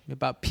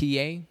about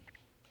PA.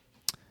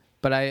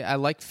 But I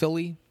like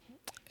Philly.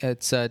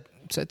 It's a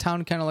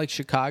town kind of like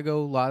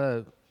Chicago.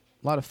 A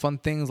lot of fun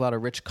things, a lot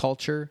of rich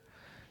culture.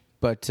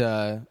 But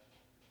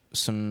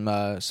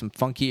some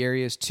funky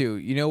areas too.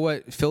 You know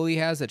what Philly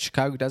has that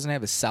Chicago doesn't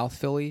have is South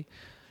Philly.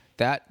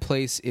 That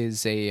place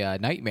is a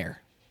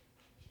nightmare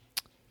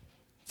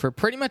for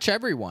pretty much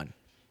everyone.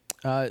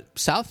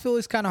 South Philly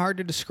is kind of hard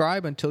to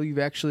describe until you've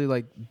actually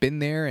like been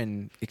there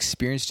and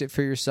experienced it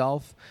for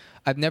yourself.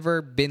 I've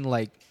never been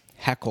like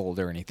heckled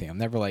or anything. I've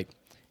never like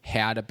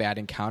had a bad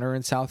encounter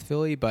in South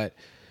Philly, but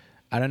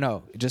I don't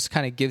know. It just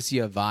kind of gives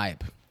you a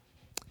vibe.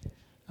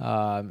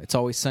 It's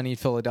Always Sunny in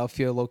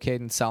Philadelphia,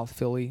 located in South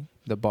Philly.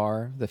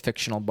 The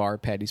fictional bar,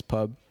 Patty's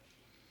Pub.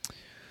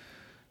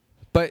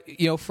 But,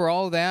 for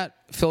all of that,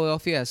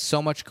 Philadelphia has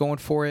so much going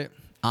for it.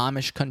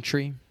 Amish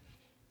country.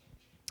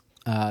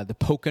 The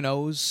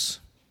Poconos.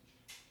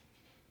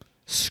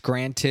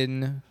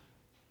 Scranton.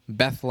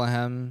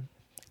 Bethlehem.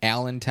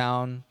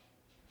 Allentown.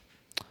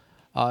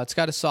 It's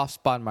got a soft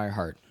spot in my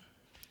heart.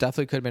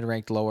 Definitely could have been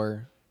ranked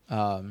lower.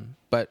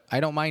 But I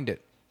don't mind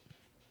it.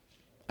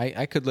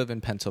 I could live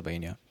in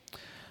Pennsylvania.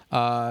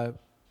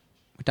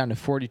 Down to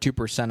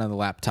 42% on the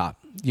laptop.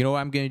 You know what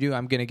I'm going to do?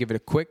 I'm going to give it a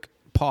quick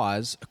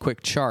pause, a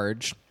quick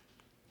charge,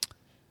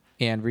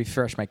 and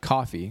refresh my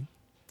coffee.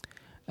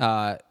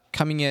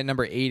 Coming in at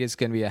number 8 is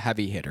going to be a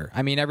heavy hitter.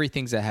 I mean,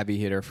 everything's a heavy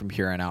hitter from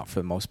here on out for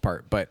the most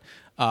part, but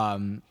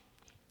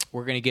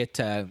we're going to get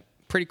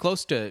pretty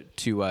close to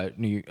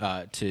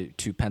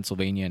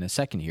Pennsylvania in a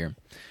second here.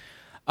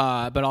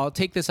 But I'll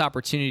take this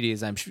opportunity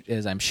as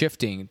I'm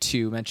shifting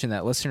to mention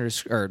that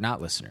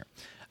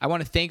I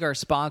want to thank our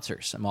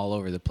sponsors. I'm all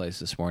over the place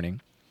this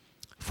morning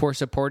for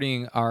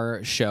supporting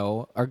our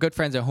show. Our good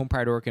friends at Home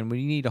Pride Oregon.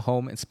 When you need a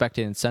home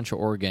inspected in Central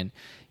Oregon,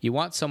 you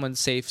want someone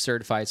safe,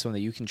 certified, someone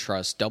that you can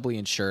trust, doubly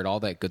insured, all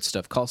that good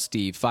stuff. Call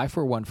Steve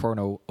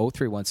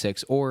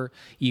 541-410-0316, or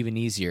even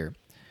easier,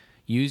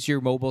 use your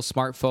mobile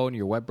smartphone,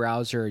 your web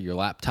browser, your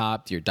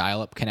laptop, your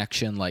dial-up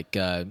connection, like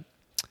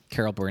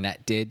Carol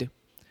Burnett did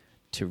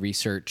to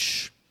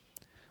research.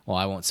 Well,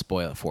 I won't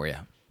spoil it for you.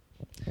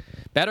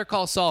 Better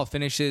Call Saul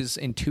finishes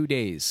in 2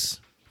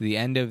 days. The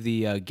end of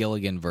the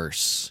Gilligan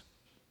verse,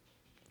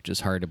 which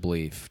is hard to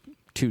believe.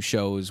 2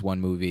 shows,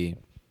 1 movie.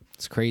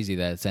 It's crazy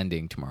that it's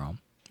ending tomorrow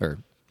or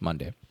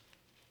Monday.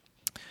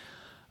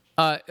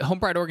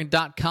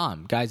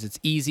 HomePrideOregon.com. Guys, it's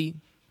easy.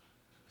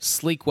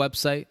 Sleek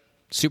website.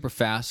 Super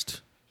fast.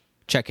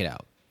 Check it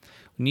out.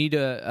 We need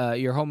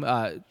your home.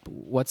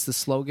 What's the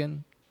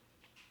slogan?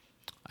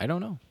 I don't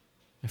know.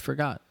 I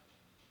forgot.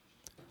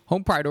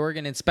 Home Pride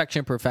Oregon,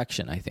 inspection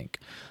perfection, I think.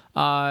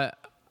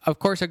 Of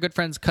course, our good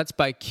friends Cuts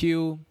by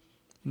Q.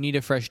 Need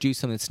a fresh juice,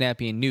 something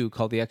snappy and new.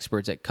 Call the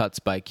experts at Cuts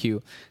by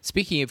Q.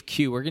 Speaking of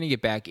Q, we're going to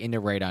get back into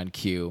Right on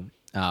Q.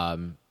 We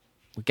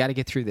got to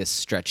get through this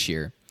stretch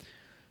here.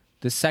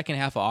 The second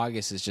half of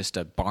August is just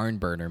a barn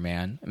burner,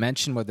 man. I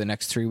mentioned what the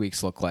next 3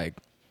 weeks look like.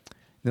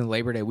 Then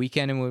Labor Day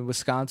weekend in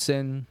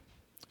Wisconsin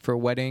for a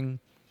wedding.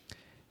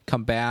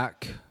 Come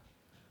back.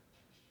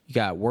 You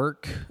got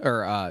work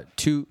or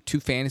two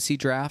fantasy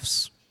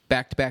drafts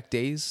back-to-back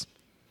days.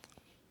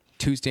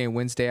 Tuesday and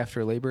Wednesday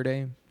after Labor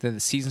Day. Then the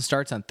season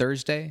starts on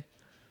Thursday.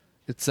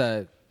 It's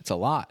a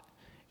lot.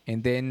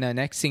 And then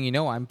next thing you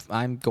know,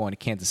 I'm going to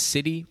Kansas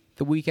City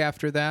the week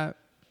after that.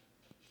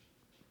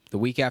 The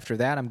week after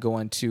that, I'm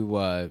going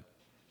to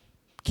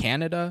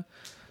Canada.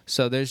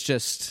 So there's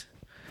just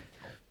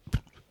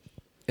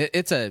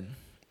it's a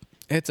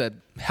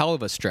hell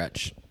of a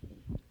stretch.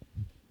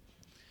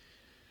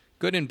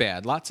 Good and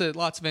bad. Lots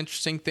of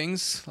interesting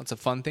things. Lots of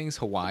fun things.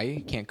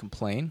 Hawaii, can't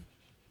complain.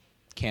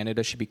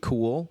 Canada should be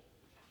cool.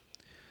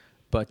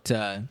 But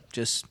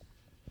just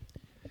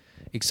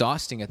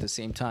exhausting at the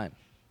same time.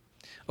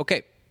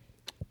 Okay,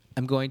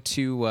 I'm going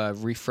to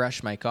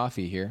refresh my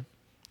coffee here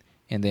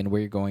and then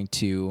we're going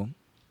to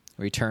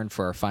return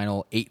for our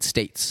final 8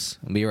 states.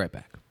 I'll be right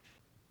back.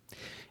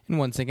 And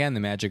once again, the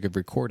magic of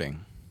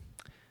recording.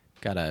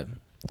 Got a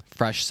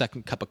fresh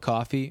second cup of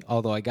coffee,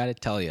 although I got to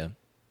tell you,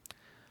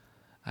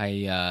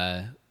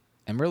 I'm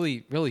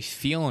really, really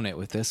feeling it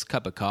with this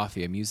cup of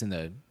coffee. I'm using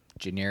the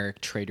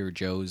generic Trader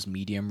Joe's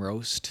medium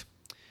roast.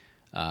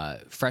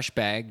 Fresh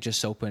bag,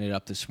 just opened it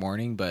up this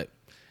morning, but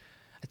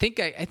I think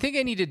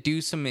I need to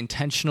do some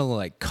intentional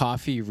like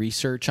coffee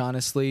research,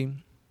 honestly,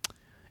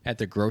 at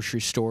the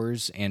grocery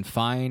stores and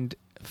find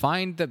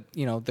the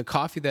the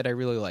coffee that I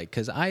really like,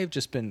 because I have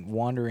just been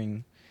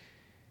wandering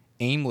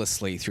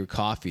aimlessly through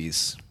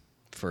coffees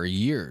for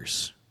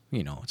years.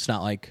 It's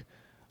not like,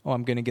 oh,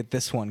 I'm going to get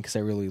this one because I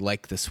really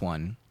like this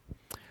one.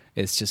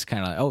 It's just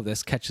kind of like, oh,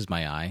 this catches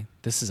my eye.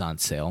 This is on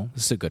sale.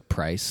 This is a good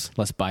price.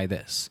 Let's buy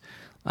this.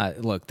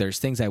 Look, there's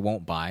things I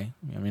won't buy.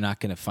 You're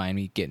not going to find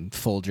me getting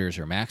Folgers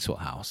or Maxwell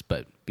House,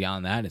 but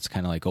beyond that, it's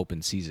kind of like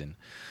open season.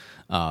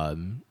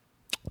 And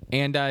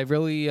I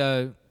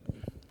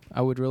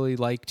would really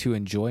like to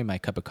enjoy my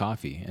cup of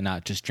coffee and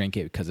not just drink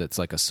it because it's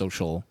like a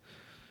social,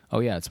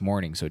 oh yeah, it's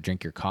morning, so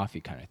drink your coffee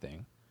kind of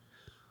thing.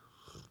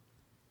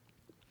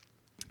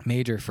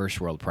 Major first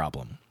world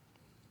problem.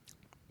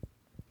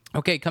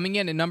 Okay, coming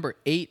in at number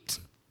 8.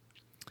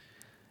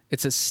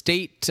 It's a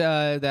state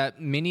that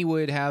many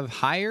would have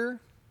higher,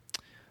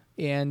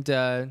 and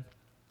I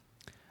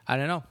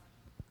don't know.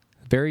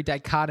 Very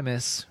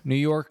dichotomous. New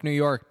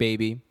York,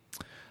 baby.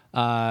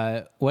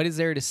 What is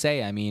there to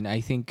say? I mean,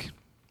 I think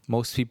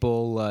most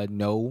people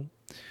know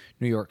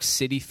New York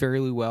City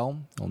fairly well.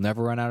 They'll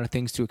never run out of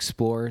things to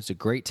explore. It's a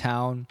great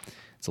town.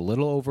 It's a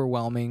little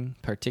overwhelming,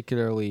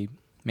 particularly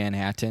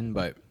Manhattan,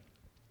 but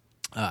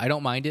I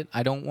don't mind it.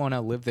 I don't want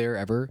to live there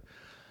ever.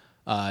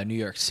 New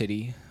York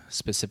City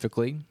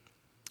specifically,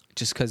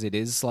 just because it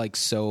is like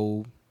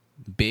so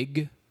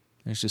big.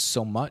 There's just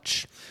so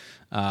much.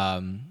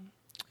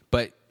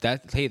 But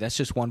that's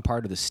just one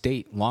part of the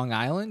state. Long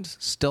Island,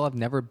 still I've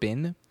never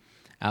been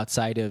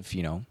outside of,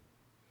 you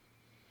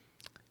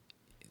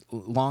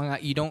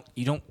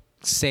don't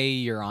say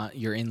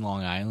you're in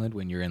Long Island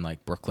when you're in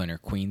like Brooklyn or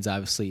Queens.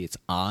 Obviously, it's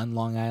on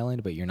Long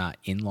Island, but you're not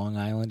in Long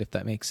Island, if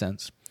that makes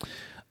sense.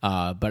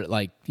 But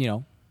like,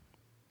 I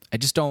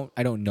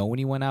don't know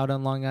anyone out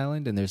on Long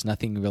Island, and there's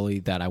nothing really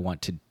that I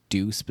want to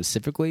do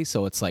specifically.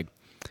 So it's like,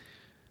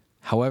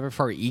 however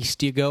far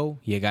east you go,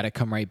 you got to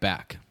come right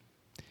back.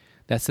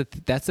 That's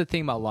the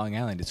thing about Long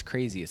Island. It's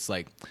crazy. It's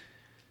like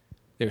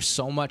there's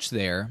so much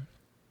there.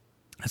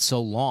 It's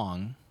so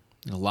long.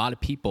 A lot of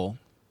people.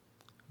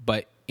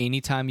 But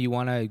anytime you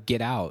want to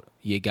get out,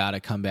 you got to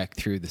come back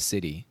through the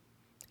city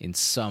in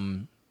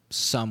some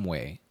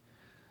way.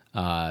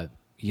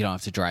 You don't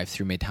have to drive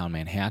through Midtown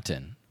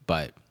Manhattan,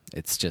 but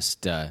it's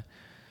just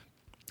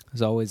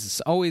it's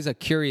always a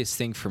curious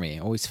thing for me. I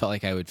always felt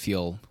like I would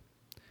feel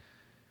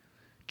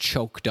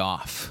choked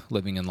off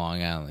living in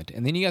Long Island.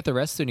 And then you got the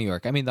rest of New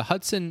York. I mean, the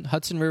Hudson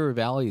River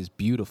Valley is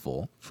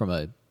beautiful from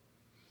a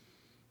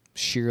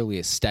sheerly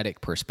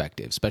aesthetic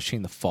perspective, especially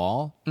in the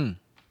fall.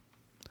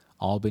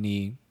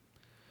 Albany,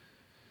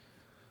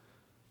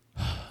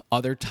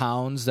 other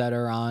towns that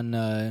are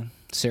on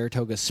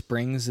Saratoga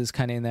Springs is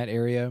kind of in that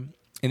area.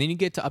 And then you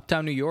get to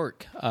upstate New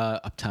York.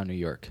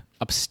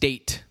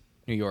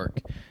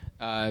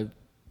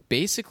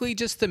 Basically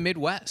just the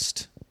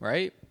Midwest,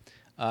 right?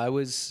 I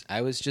was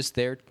just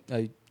there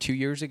 2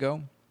 years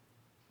ago.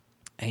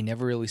 I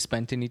never really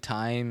spent any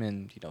time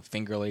in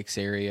Finger Lakes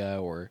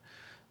area or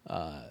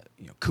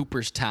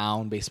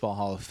Cooperstown, Baseball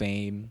Hall of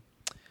Fame.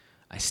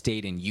 I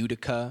stayed in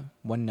Utica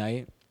one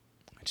night,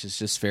 which is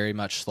just very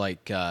much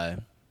like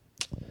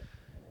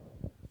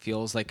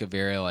feels like a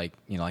very like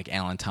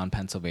Allentown,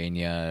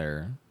 Pennsylvania,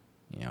 or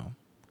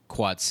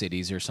Quad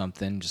Cities or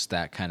something. Just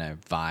that kind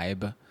of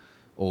vibe.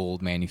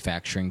 Old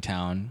manufacturing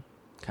town,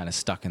 kind of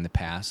stuck in the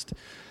past.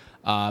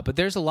 But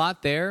there's a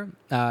lot there.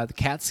 The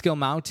Catskill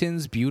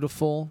Mountains,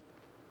 beautiful.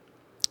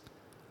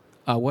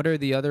 What are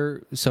the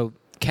other? So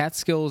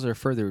Catskills are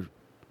further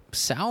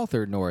south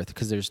or north,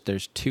 because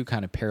there's two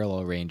kind of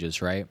parallel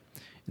ranges, right?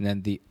 And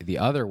then the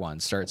other one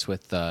starts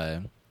with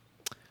an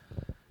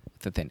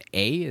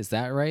A. Is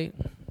that right?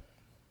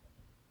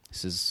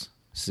 This is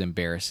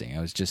embarrassing.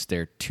 I was just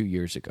there 2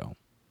 years ago.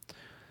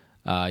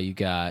 You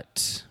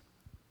got,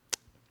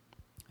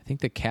 I think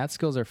the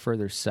Catskills are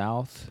further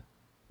south.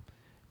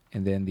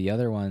 And then the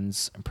other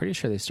ones, I'm pretty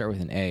sure they start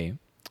with an A,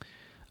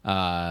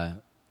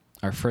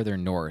 are further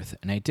north.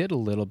 And I did a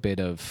little bit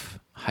of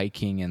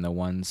hiking in the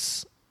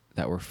ones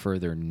that were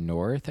further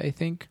north, I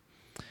think.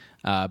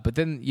 But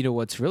then,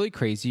 what's really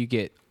crazy, you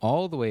get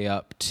all the way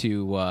up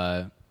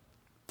to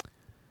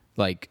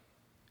like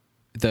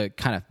the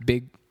kind of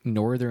big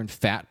northern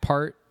fat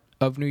part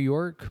of New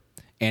York.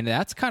 And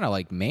that's kind of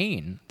like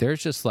Maine.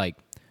 There's just like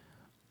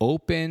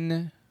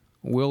open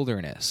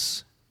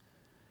wilderness.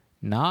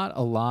 Not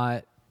a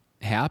lot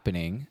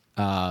happening,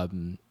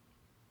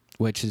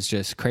 which is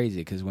just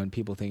crazy, because when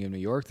people think of New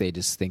York, they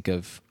just think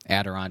of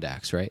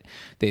Adirondacks, right?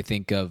 They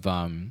think of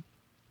New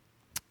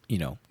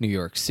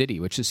York City,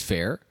 which is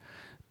fair,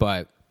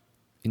 but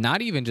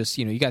not even just,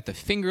 you got the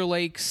Finger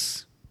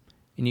Lakes,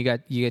 and you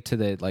get to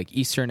the like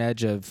eastern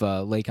edge of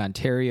Lake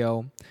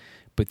Ontario,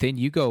 but then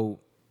you go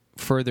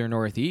further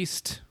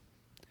northeast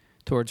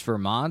towards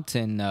Vermont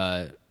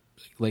and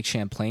Lake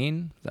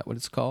Champlain. Is that what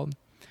it's called?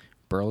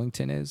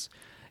 Burlington is.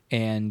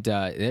 And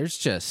there's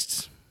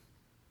just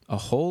a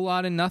whole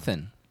lot of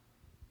nothing.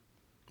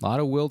 A lot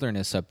of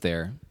wilderness up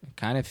there. It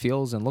kind of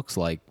feels and looks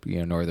like,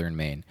 northern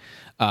Maine.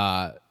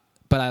 But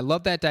I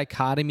love that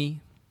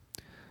dichotomy.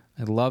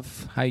 I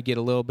love how you get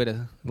a little bit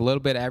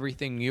of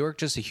everything. New York,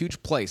 just a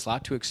huge place, a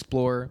lot to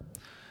explore.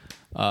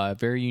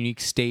 Very unique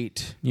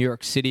state. New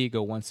York City,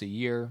 go once a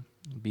year.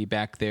 Be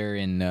back there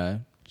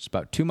in just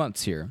about 2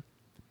 months here.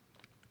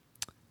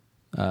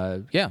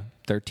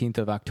 13th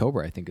of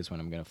October, I think, is when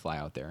I'm going to fly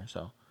out there.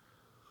 So,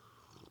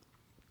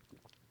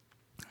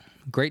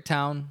 great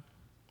town.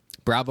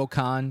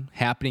 BravoCon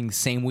happening the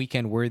same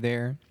weekend we're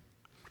there.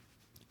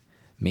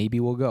 Maybe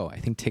we'll go. I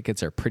think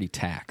tickets are pretty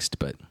taxed,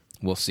 but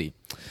we'll see.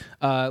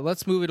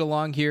 Let's move it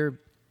along here.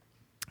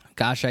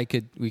 Gosh, we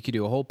could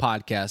do a whole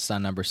podcast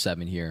on number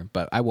 7 here,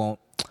 but I won't.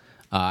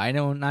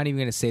 I'm not even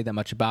going to say that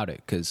much about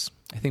it because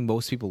I think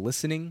most people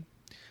listening,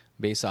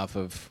 based off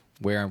of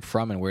where I'm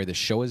from and where the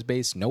show is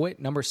based, know it.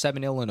 Number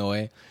 7,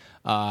 Illinois.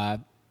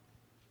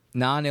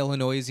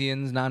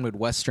 Non-Illinoisians,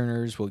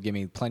 non-Midwesterners will give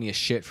me plenty of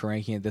shit for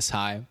ranking it this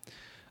high.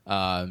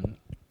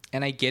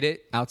 And I get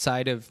it.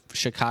 Outside of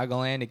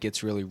Chicagoland, it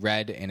gets really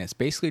red, and it's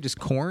basically just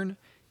corn.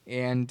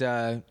 And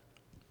the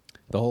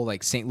whole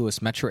like St.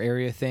 Louis metro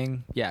area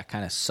thing,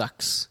 kind of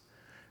sucks.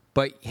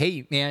 But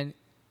hey, man,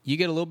 you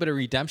get a little bit of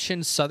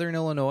redemption. Southern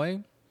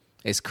Illinois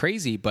is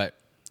crazy, but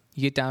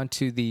you get down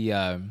to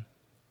the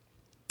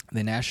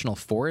National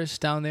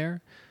Forest down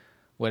there,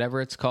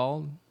 whatever it's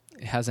called.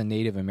 It has a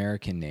Native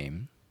American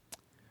name.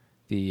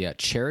 The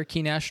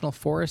Cherokee National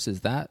Forest,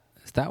 is that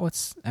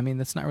what's... I mean,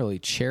 that's not really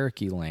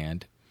Cherokee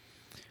land.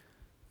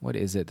 What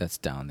is it that's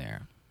down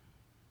there?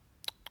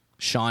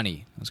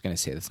 Shawnee. I was going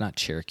to say, that's not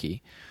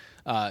Cherokee.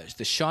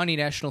 The Shawnee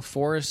National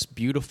Forest,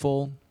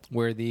 beautiful,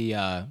 where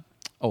the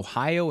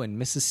Ohio and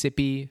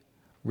Mississippi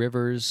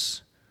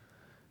rivers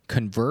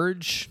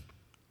converge.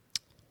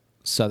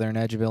 Southern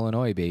edge of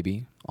Illinois,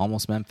 baby.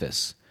 Almost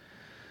Memphis.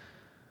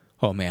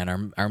 Oh,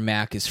 man, our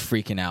Mac is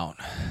freaking out.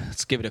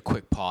 Let's give it a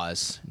quick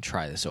pause and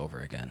try this over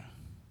again.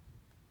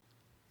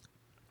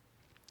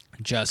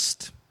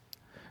 Just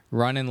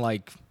running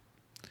like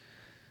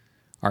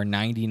our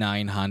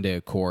 99 Honda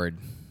Accord,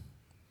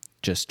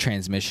 just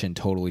transmission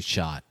totally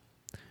shot.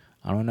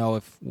 I don't know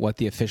what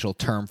the official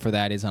term for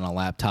that is on a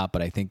laptop,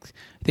 but I think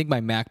my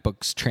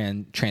MacBook's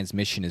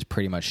transmission is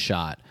pretty much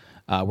shot.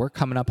 We're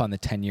coming up on the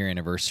 10-year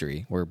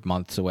anniversary. We're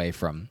months away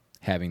from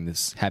having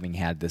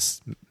had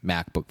this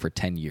MacBook for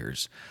 10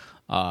 years.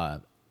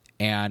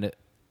 And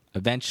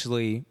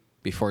eventually,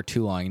 before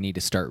too long, I need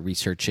to start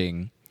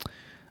researching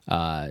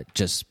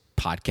just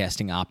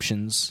podcasting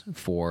options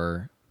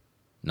for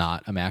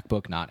not a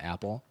MacBook, not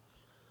Apple.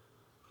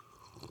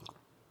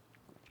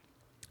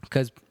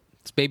 Because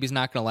this baby's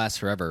not going to last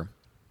forever.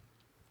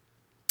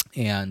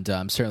 And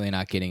I'm certainly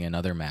not getting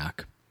another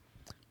Mac.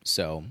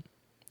 So,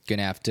 going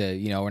to have to,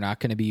 we're not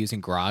going to be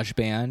using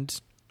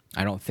GarageBand.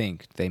 I don't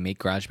think they make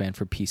GarageBand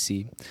for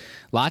PC.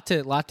 Lot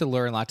to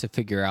learn, lot to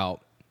figure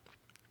out.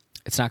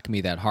 It's not going to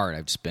be that hard.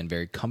 I've just been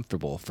very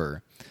comfortable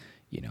for,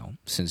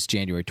 since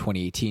January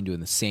 2018, doing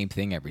the same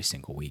thing every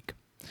single week.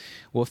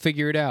 We'll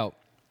figure it out.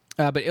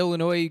 But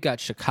Illinois, you got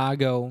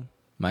Chicago,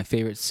 my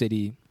favorite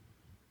city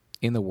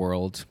in the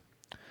world.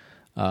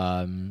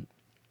 And,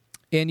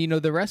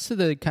 the rest of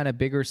the kind of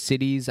bigger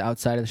cities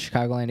outside of the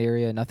Chicagoland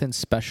area, nothing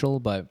special,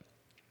 but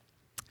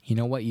you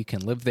know what? You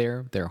can live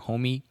there. They're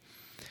homey.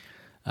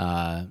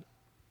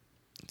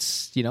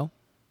 It's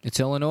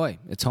Illinois.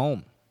 It's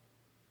home.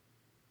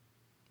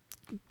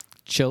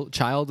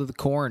 Child of the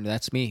corn.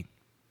 That's me.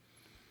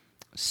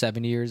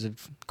 7 years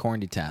of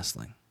corn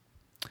detasseling.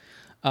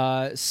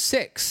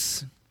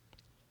 6,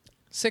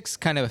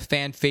 kind of a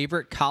fan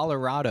favorite,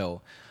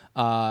 Colorado.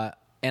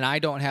 And I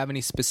don't have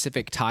any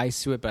specific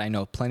ties to it, but I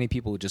know plenty of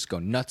people who just go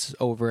nuts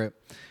over it.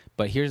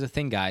 But here's the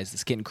thing, guys.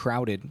 It's getting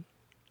crowded.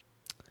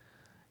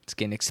 It's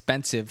getting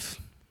expensive.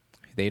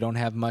 They don't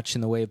have much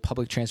in the way of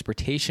public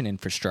transportation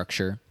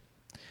infrastructure.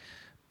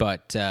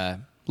 But,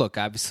 look,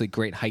 obviously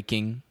great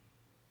hiking,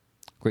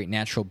 great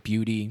natural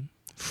beauty,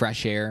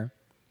 fresh air,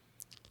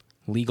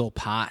 legal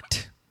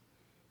pot,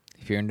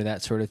 if you're into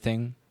that sort of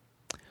thing.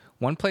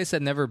 One place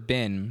I've never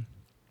been,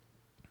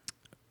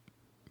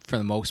 for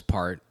the most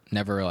part,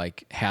 never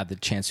had the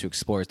chance to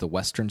explore is the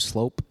Western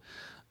Slope,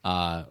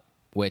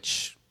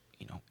 which,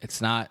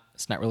 it's not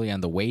really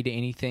on the way to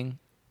anything.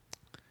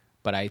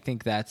 But I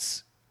think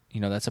that's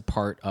a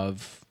part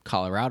of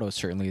Colorado,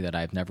 certainly, that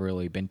I've never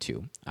really been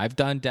to. I've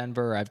done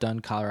Denver. I've done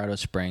Colorado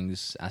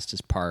Springs,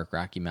 Estes Park,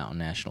 Rocky Mountain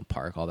National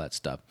Park, all that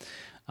stuff.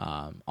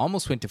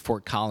 Almost went to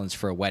Fort Collins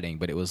for a wedding,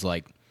 but it was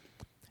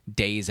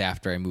days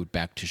after I moved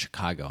back to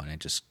Chicago, and I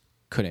just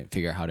couldn't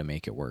figure out how to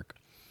make it work.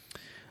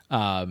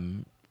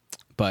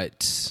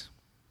 But,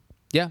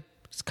 yeah,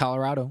 it's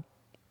Colorado.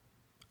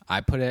 I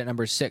put it at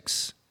number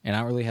 6. And I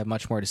don't really have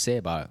much more to say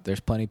about it. There's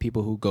plenty of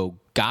people who go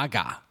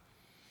gaga.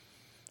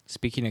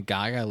 Speaking of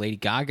Gaga, Lady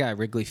Gaga at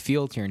Wrigley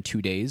Field here in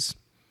 2 days.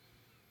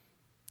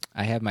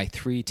 I have my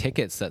 3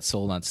 tickets that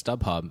sold on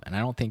StubHub, and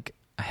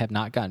I have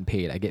not gotten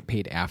paid. I get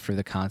paid after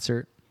the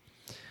concert,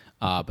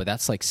 but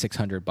that's like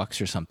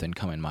 $600 or something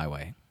coming my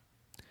way.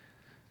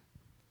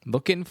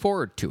 Looking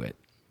forward to it.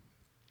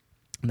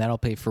 And that'll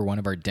pay for one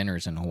of our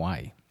dinners in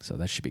Hawaii, so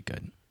that should be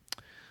good.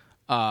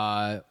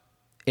 And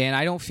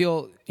I don't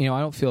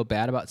feel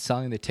bad about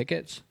selling the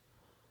tickets.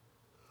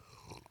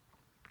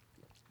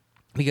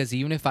 Because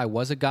even if I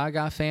was a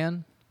Gaga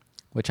fan,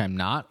 which I'm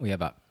not, we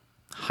have a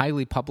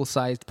highly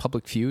publicized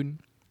public feud,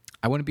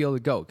 I wouldn't be able to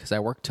go because I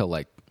work till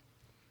like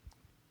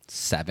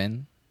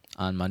 7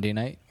 on Monday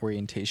night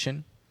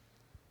orientation.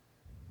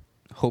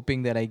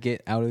 Hoping that I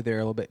get out of there a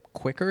little bit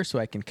quicker so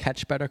I can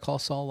catch Better Call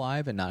Saul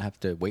live and not have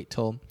to wait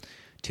till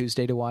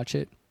Tuesday to watch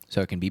it,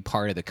 so I can be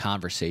part of the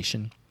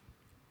conversation.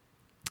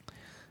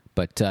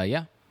 But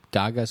yeah,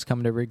 Gaga's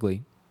coming to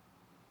Wrigley.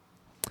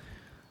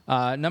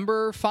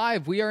 Number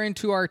 5, we are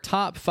into our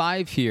top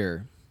 5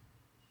 here.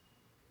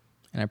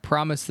 And I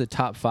promise the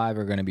top 5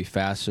 are going to be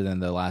faster than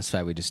the last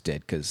 5 we just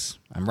did because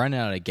I'm running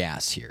out of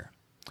gas here.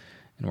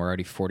 And we're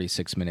already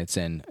 46 minutes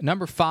in.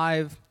 Number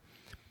 5,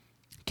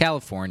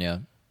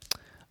 California.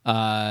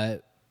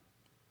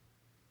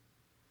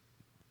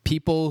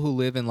 People who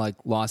live in like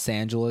Los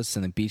Angeles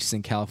and the beaches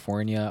in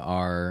California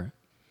are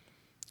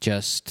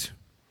just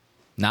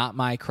not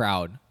my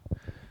crowd.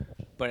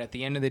 But at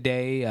the end of the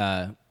day,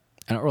 I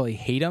don't really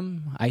hate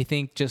them. I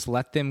think just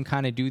let them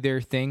kind of do their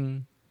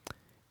thing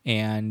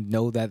and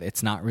know that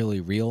it's not really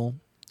real.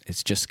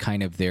 It's just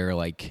kind of their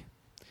like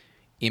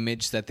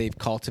image that they've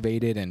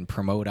cultivated and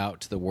promote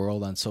out to the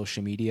world on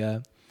social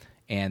media.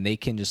 And they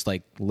can just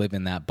like live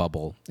in that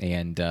bubble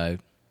and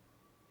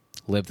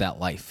live that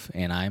life.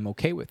 And I'm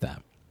okay with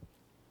that.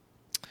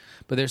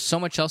 But there's so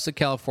much else in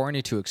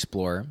California to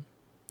explore.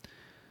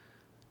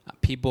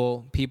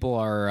 People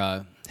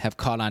are have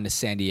caught on to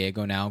San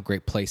Diego now.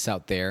 Great place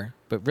out there,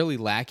 but really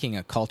lacking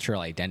a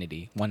cultural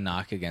identity. One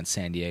knock against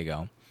San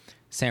Diego.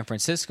 San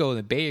Francisco,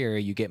 the Bay Area,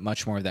 you get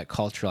much more of that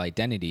cultural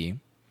identity,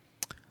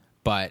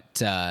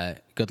 but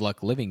good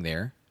luck living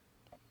there.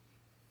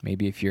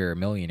 Maybe if you're a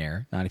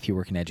millionaire, not if you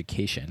work in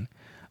education.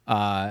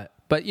 But,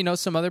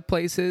 some other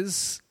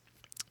places,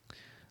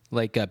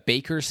 like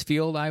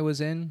Bakersfield I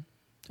was in.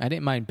 I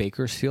didn't mind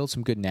Bakersfield,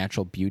 some good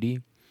natural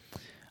beauty.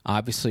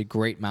 Obviously,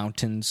 great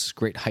mountains,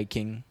 great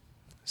hiking.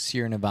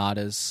 Sierra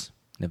Nevadas,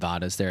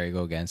 there you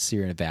go again,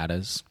 Sierra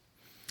Nevadas.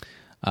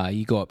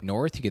 You go up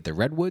north, you get the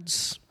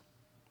Redwoods.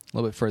 A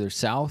little bit further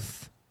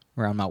south,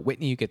 around Mount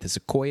Whitney, you get the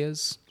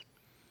Sequoias.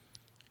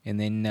 And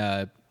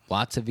then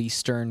lots of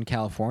eastern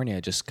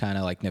California, just kind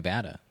of like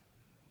Nevada.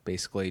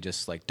 Basically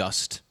just like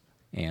dust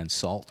and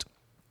salt.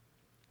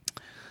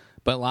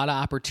 But a lot of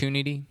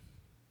opportunity.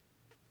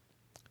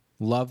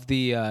 Love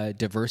the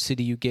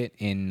diversity you get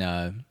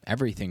in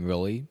everything,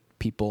 really.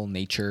 People,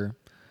 nature,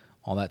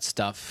 all that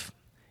stuff.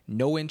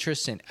 No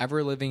interest in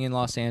ever living in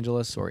Los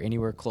Angeles or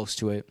anywhere close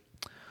to it.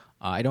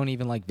 I don't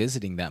even like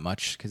visiting that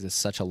much because it's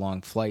such a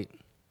long flight.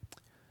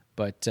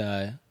 But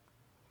I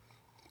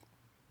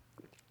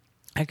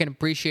can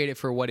appreciate it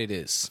for what it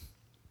is.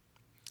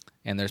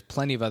 And there's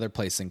plenty of other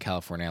places in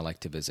California I like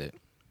to visit.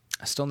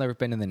 I've still never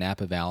been in the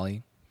Napa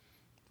Valley,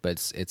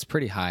 but it's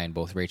pretty high in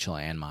both Rachel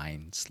and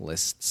mine's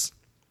lists.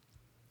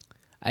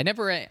 I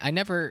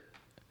never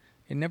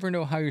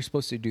know how you're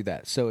supposed to do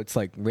that. So it's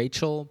like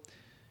Rachel's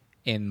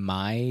and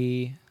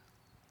my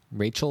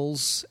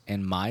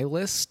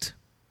list.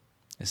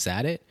 Is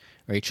that it?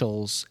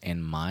 Rachel's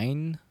and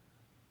mine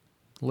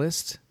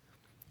list?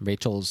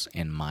 Rachel's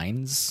and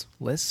mine's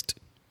list?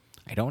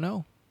 I don't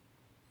know.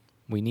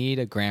 We need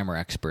a grammar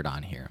expert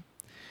on here.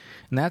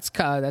 And that's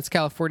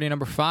California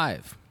number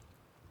 5.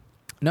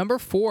 Number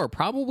 4,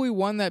 probably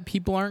one that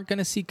people aren't going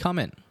to see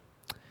coming.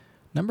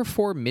 Number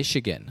 4,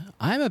 Michigan.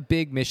 I'm a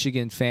big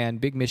Michigan fan,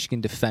 big Michigan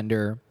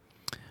defender.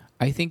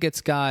 I think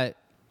it's got,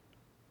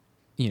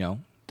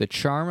 the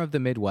charm of the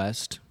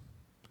Midwest.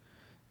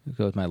 I'll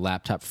go with my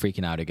laptop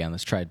freaking out again.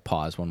 Let's try to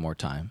pause one more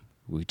time.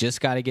 We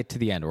just got to get to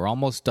the end. We're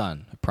almost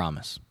done, I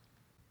promise.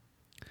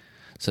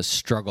 It's a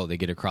struggle to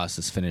get across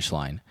this finish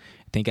line.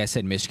 I think I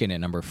said Michigan at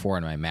number 4,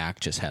 and my Mac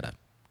just had a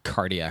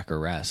cardiac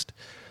arrest.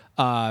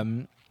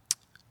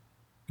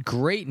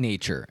 Great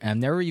nature. I've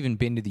never even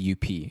been to the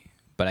UP,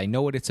 but I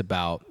know what it's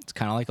about. It's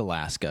kind of like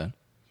Alaska,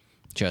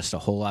 just a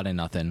whole lot of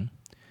nothing.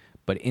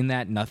 But in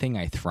that nothing,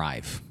 I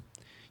thrive.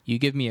 You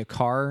give me a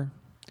car,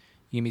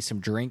 you give me some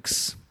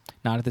drinks,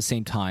 not at the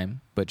same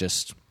time, but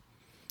just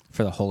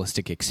for the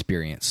holistic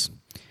experience.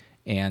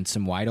 And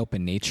some wide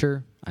open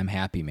nature, I'm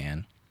happy,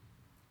 man.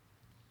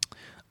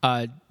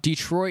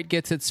 Detroit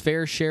gets its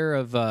fair share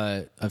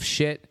of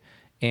shit,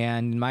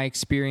 and in my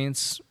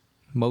experience,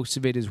 most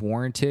of it is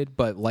warranted.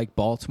 But like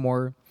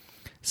Baltimore,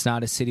 it's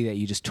not a city that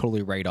you just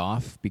totally write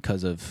off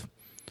because of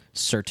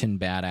certain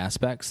bad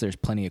aspects. There's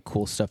plenty of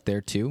cool stuff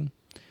there too.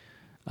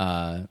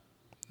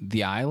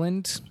 The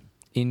island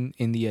in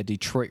the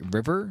Detroit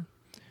River,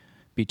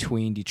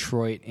 between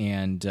Detroit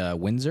and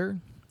Windsor.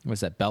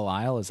 Was that Belle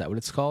Isle? Is that what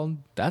it's called?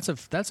 That's a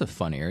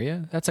fun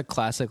area. That's a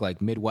classic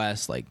like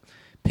Midwest like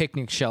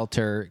picnic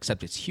shelter,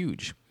 except it's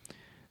huge.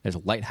 There's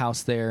a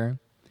lighthouse there.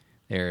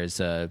 There's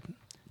a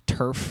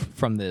turf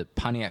from the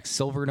Pontiac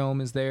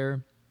Silverdome is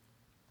there.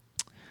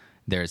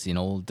 There's an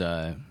old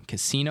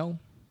casino,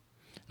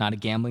 not a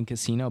gambling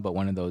casino, but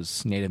one of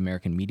those Native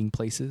American meeting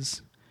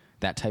places,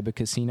 that type of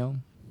casino.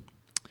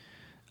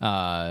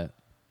 And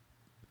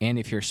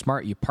if you're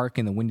smart, you park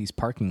in the Wendy's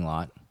parking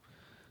lot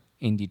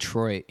in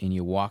Detroit and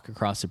you walk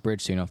across the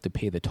bridge so you don't have to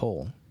pay the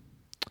toll.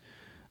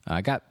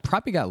 I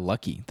probably got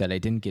lucky that I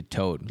didn't get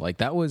towed.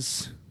 Like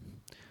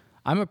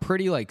I'm a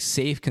pretty like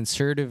safe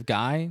conservative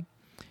guy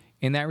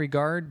in that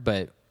regard,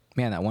 but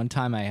man, that one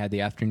time I had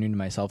the afternoon to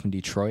myself in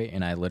Detroit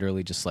and I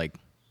literally just like,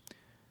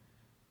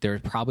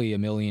 there's probably a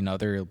million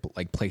other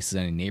like places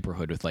in a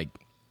neighborhood with like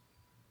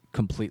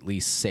completely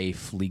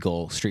safe,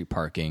 legal street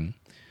parking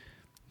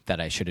that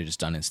I should have just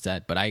done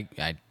instead. But I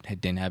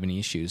didn't have any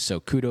issues. So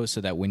kudos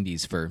to that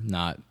Wendy's for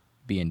not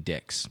being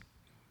dicks.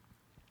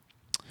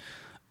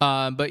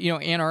 But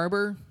Ann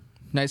Arbor,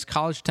 nice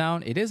college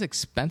town. It is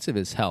expensive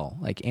as hell.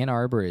 Like Ann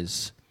Arbor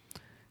is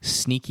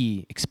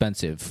sneaky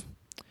expensive.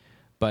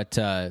 But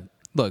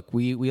look,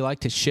 we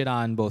like to shit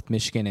on both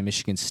Michigan and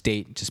Michigan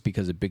State just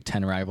because of Big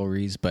Ten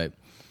rivalries, but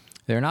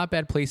they're not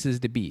bad places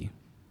to be.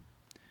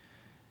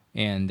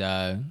 And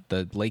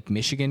the Lake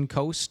Michigan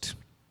coast,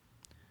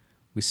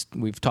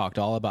 we've talked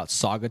all about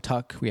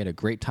Saugatuck. We had a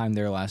great time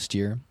there last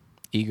year.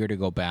 Eager to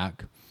go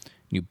back.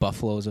 New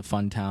Buffalo is a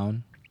fun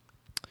town.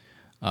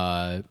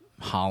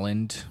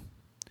 Holland,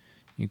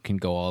 you can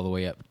go all the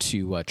way up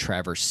to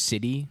Traverse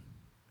City.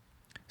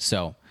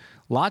 So,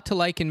 a lot to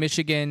like in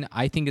Michigan.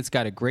 I think it's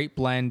got a great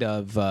blend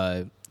of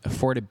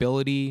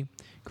affordability,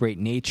 great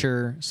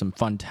nature, some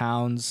fun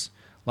towns,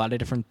 a lot of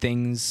different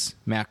things.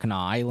 Mackinac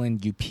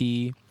Island,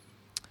 UP.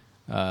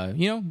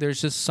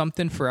 There's just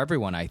something for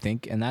everyone, I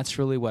think, and that's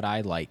really what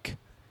I like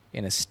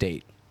in a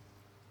state.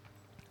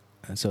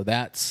 And so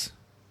that's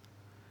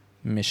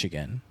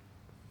Michigan.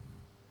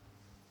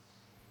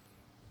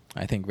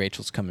 I think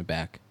Rachel's coming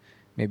back.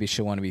 Maybe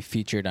she'll want to be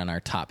featured on our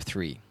top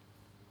 3.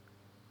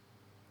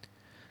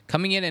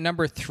 Coming in at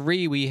number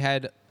 3, we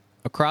head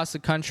across the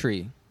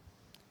country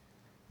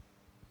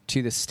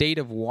to the state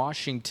of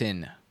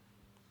Washington.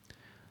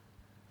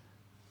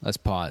 Let's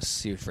pause,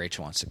 see if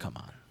Rachel wants to come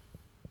on.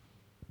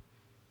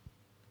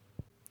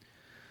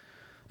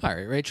 All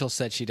right, Rachel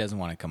said she doesn't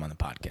want to come on the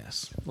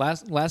podcast.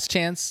 Last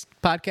chance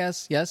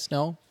podcast? Yes?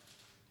 No?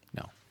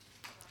 No.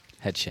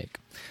 Head shake.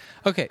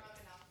 Okay.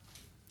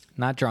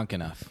 Not drunk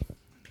enough.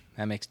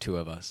 That makes 2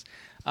 of us.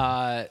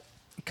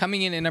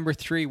 Coming in at number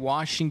 3,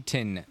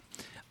 Washington.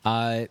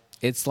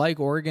 It's like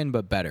Oregon,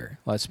 but better.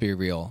 Let's be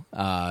real.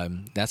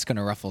 That's going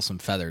to ruffle some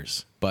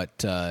feathers.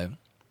 But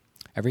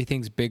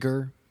everything's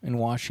bigger in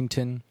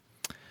Washington.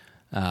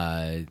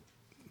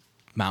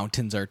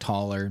 Mountains are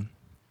taller.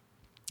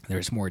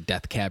 There's more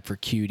death cab for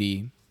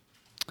cutie.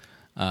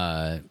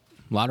 A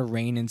lot of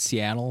rain in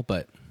Seattle,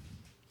 but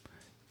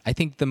I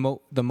think the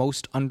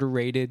most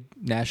underrated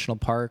national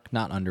park,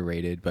 not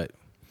underrated, but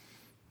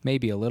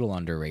maybe a little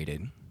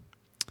underrated,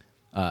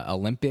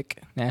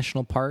 Olympic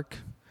National Park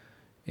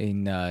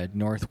in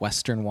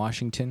northwestern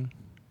Washington.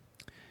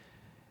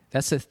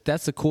 That's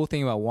the cool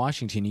thing about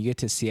Washington. You get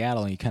to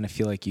Seattle and you kind of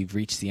feel like you've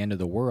reached the end of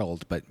the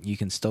world, but you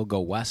can still go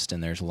west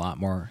and there's a lot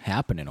more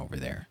happening over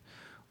there.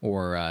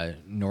 Or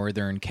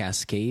Northern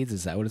Cascades,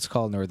 is that what it's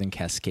called? Northern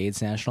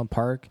Cascades National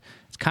Park.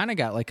 It's kind of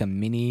got like a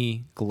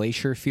mini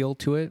glacier feel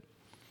to it.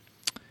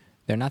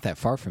 They're not that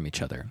far from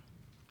each other.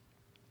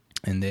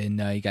 And then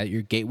you got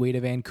your gateway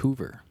to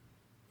Vancouver.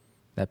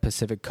 That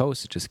Pacific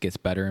coast, it just gets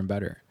better and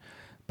better.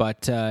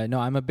 But no,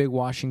 I'm a big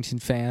Washington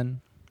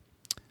fan.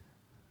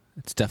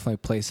 It's definitely a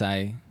place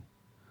I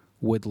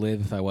would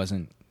live if I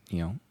wasn't,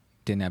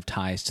 didn't have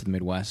ties to the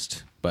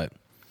Midwest. But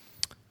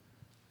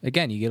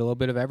again, you get a little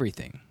bit of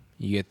everything.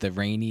 You get the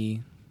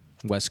rainy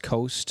West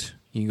Coast.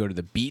 You can go to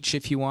the beach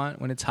if you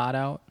want when it's hot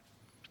out.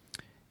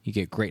 You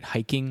get great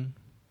hiking.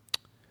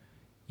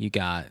 You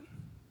got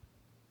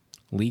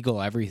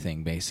legal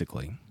everything,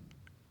 basically.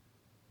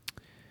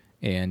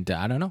 And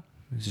I don't know.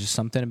 There's just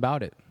something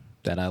about it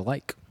that I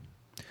like.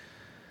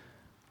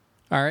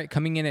 All right,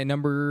 coming in at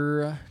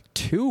number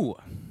 2.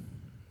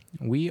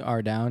 We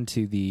are down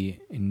to the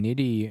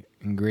nitty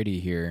and gritty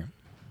here.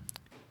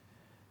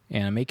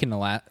 And I'm making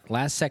a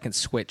last second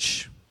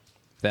switch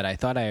that I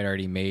thought I had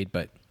already made,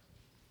 but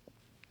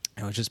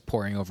I was just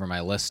poring over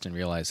my list and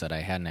realized that I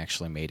hadn't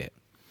actually made it.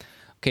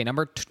 Okay,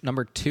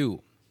 number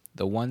 2,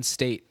 the one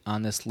state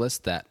on this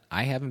list that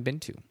I haven't been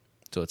to,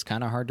 so it's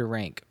kind of hard to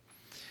rank.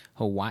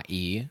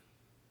 Hawaii.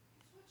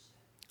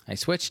 I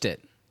switched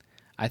it.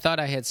 I thought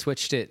I had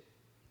switched it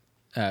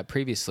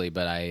previously,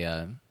 but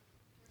I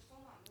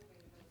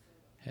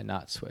had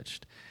not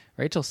switched.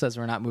 Rachel says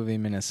we're not moving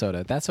to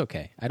Minnesota. That's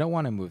okay. I don't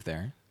want to move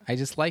there. I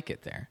just like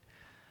it there.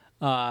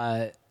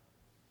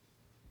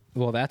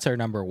 Well, that's our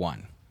number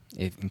 1,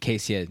 in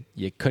case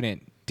you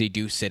couldn't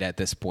deduce it at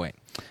this point.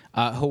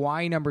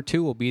 Hawaii, number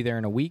 2, will be there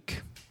in a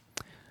week.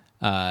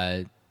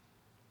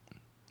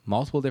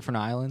 Multiple different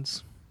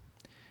islands.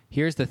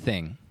 Here's the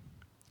thing.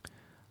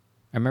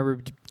 I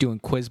remember doing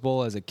Quiz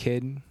Bowl as a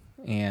kid,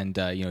 and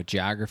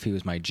geography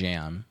was my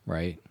jam,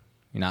 right?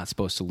 You're not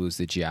supposed to lose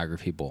the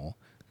geography bowl.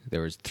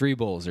 There was 3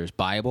 bowls. There's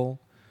Bible,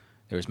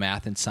 there's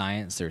math and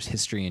science, there's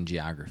history and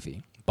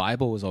geography.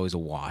 Bible was always a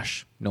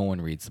wash. No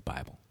one reads the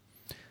Bible.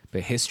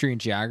 But history and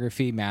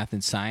geography, math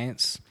and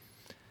science,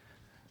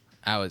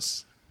 I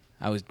was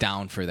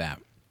down for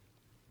that.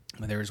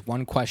 But there was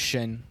one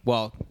question.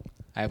 Well,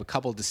 I have a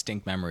couple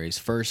distinct memories.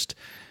 First,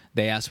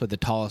 they asked what the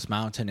tallest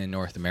mountain in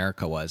North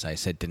America was. I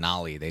said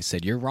Denali. They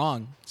said, you're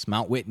wrong. It's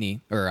Mount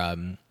Whitney, or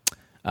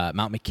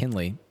Mount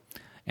McKinley.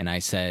 And I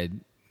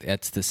said,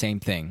 that's the same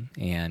thing.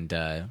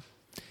 And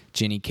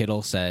Ginny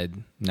Kittle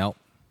said, nope,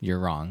 you're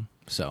wrong.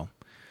 So,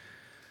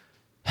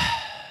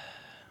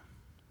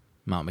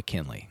 Mount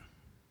McKinley.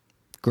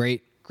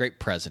 Great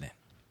president.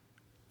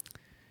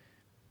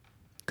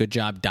 Good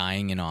job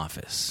dying in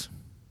office.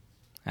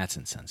 That's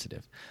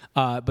insensitive.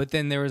 But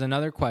then there was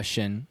another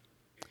question.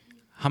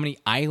 How many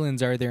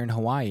islands are there in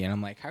Hawaii? And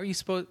I'm like, how are you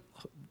supposed...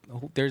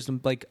 There's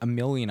like 1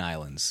 million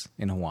islands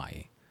in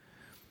Hawaii.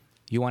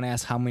 You want to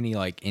ask how many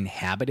like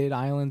inhabited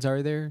islands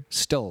are there?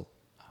 Still,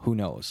 who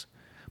knows?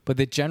 But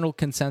the general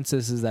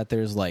consensus is that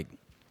there's like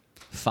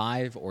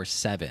 5 or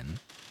 7.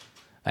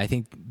 I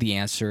think the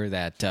answer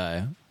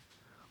that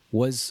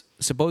was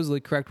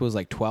supposedly correct was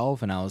like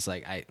 12, and I was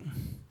like, I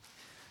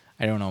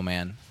don't know,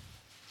 man.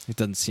 It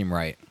doesn't seem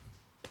right.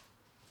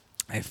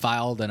 I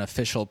filed an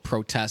official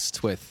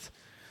protest with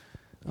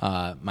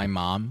my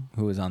mom,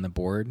 who was on the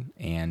board,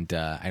 and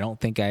I don't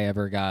think I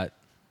ever got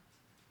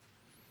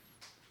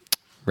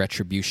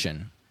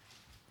retribution,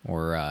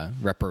 or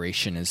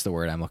reparation is the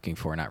word I'm looking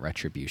for, not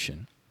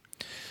retribution.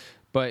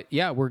 But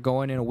yeah, we're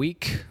going in a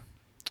week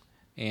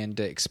and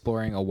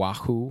exploring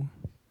Oahu.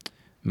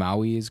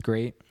 Maui is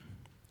great,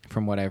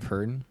 from what I've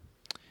heard.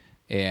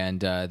 And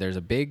there's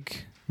a big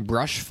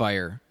brush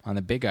fire on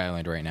the Big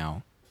Island right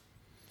now.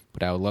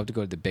 But I would love to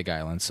go to the Big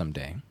Island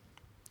someday.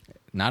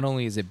 Not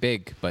only is it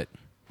big, but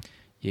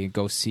you can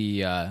go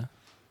see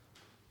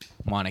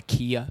Mauna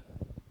Kea.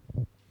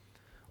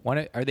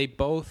 Are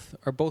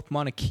both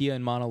Mauna Kea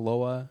and Mauna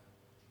Loa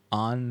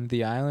on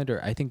the island?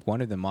 Or I think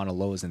one of them, Mauna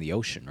Loa, is in the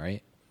ocean,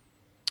 right?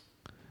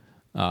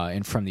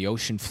 And from the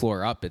ocean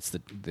floor up, it's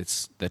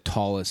the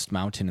tallest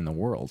mountain in the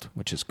world,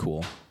 which is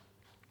cool.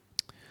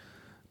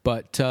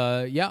 But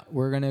yeah,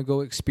 we're gonna go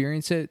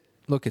experience it.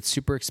 Look, it's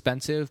super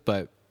expensive,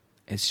 but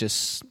it's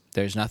just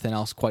there's nothing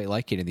else quite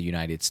like it in the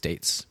United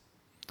States.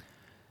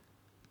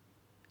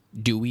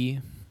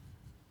 Dewy,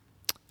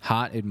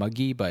 hot and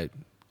muggy, but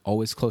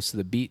always close to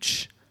the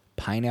beach.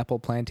 Pineapple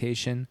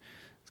plantation.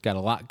 It's got a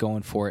lot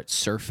going for it.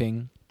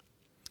 Surfing.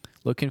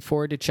 Looking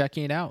forward to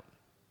checking it out.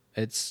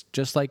 It's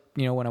just like,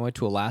 when I went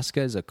to Alaska,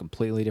 is a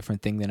completely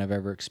different thing than I've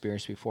ever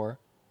experienced before.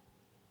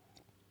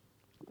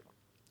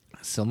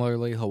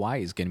 Similarly,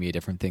 Hawaii is going to be a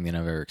different thing than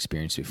I've ever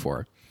experienced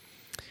before.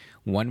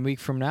 1 week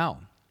from now,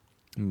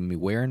 I'm going to be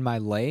wearing my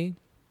lei.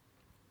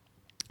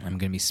 I'm going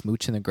to be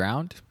smooching the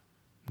ground.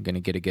 I'm going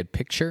to get a good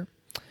picture.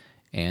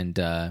 And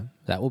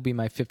that will be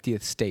my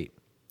 50th state.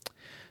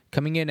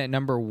 Coming in at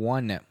number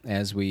 1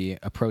 as we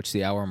approach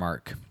the hour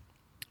mark,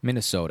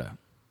 Minnesota.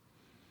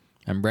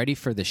 I'm ready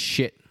for the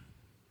shit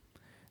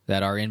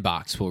that our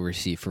inbox will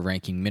receive for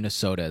ranking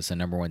Minnesota as the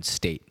number 1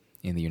 state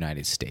in the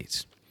United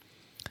States.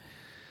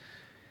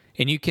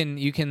 And you can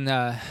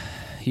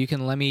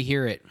let me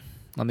hear it.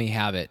 Let me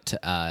have it.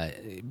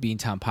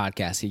 Beantown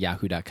Podcast at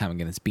yahoo.com.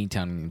 Again, it's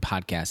Beantown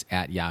Podcast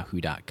at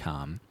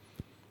yahoo.com.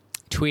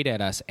 Tweet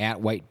at us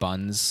at White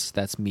Buns.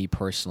 That's me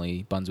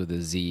personally. Buns with a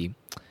Z.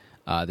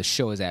 The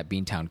show is at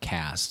Beantown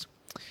Cast.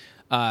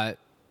 I'm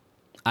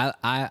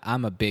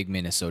a big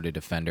Minnesota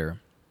defender.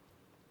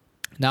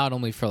 Not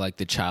only for like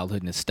the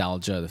childhood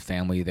nostalgia of the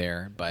family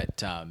there,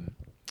 but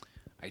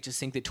I just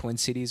think the Twin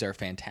Cities are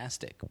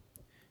fantastic.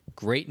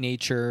 Great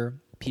nature.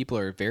 People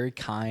are very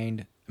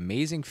kind.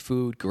 Amazing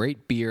food.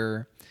 Great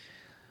beer.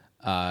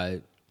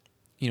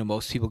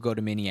 Most people go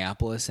to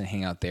Minneapolis and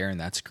hang out there, and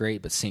that's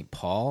great. But St.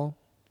 Paul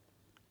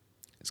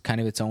is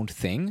kind of its own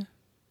thing.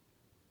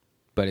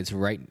 But it's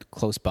right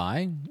close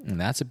by, and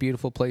that's a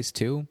beautiful place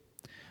too.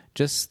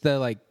 Just the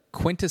like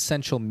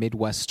quintessential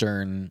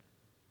Midwestern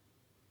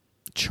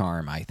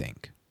charm, I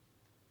think.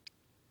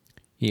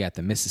 You got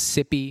the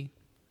Mississippi,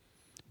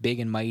 big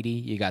and mighty.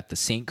 You got the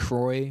St.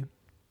 Croix,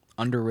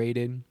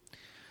 underrated.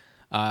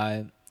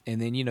 And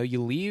then,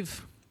 you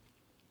leave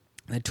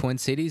the Twin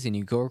Cities and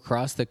you go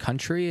across the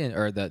country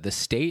or the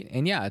state.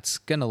 And yeah, it's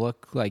going to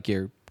look like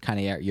your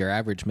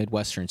average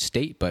Midwestern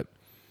state, but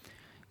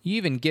you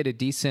even get a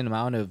decent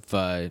amount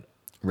of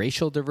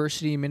racial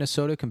diversity in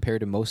Minnesota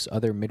compared to most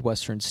other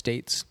Midwestern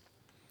states.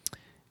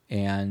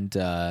 And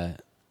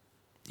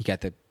you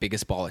got the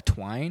biggest ball of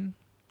twine.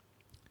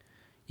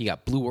 You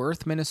got Blue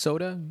Earth,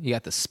 Minnesota. You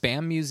got the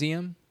Spam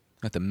Museum.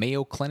 You got the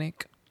Mayo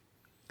Clinic.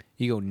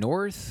 You go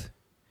north.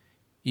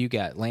 You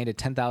got Land of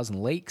 10,000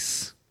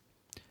 Lakes.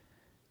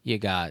 You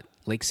got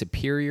Lake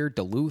Superior,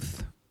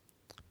 Duluth,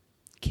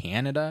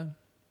 Canada.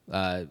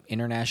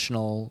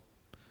 international,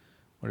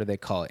 what do they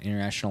call it?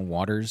 International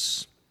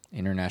waters,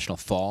 international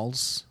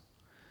falls,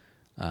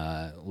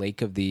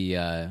 lake of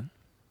the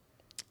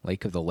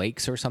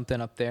lakes or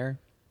something up there.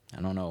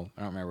 I don't know.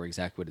 I don't remember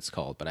exactly what it's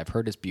called, but I've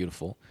heard it's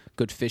beautiful.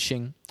 Good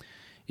fishing.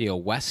 You go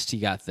west,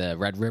 you got the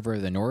Red River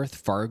of the North,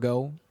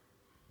 Fargo.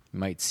 You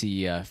might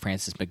see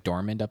Frances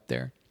McDormand up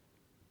there.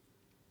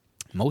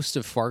 Most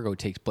of Fargo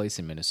takes place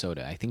in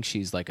Minnesota. I think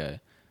she's like a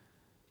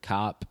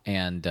cop,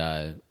 and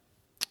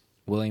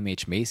William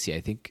H. Macy,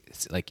 I think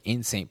it's like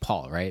in St.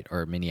 Paul, right?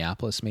 Or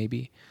Minneapolis,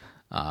 maybe.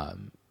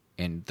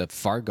 And the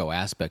Fargo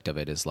aspect of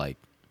it is like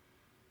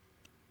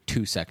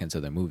 2 seconds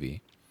of the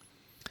movie.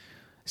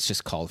 It's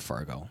just called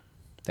Fargo.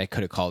 They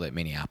could have called it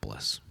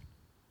Minneapolis.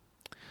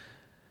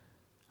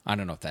 I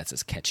don't know if that's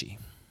as catchy.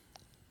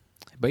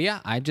 But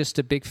yeah, I'm just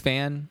a big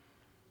fan.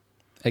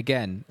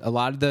 Again, a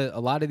lot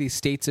of these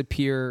states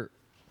appear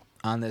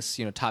on this,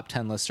 top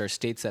 10 list are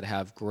states that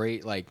have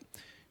great, like,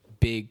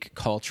 big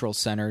cultural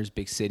centers,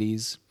 big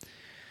cities,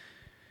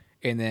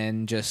 and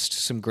then just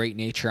some great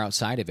nature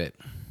outside of it.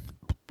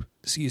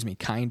 Excuse me,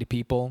 kind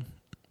people.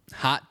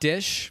 Hot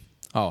dish.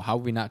 Oh, how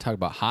would we not talk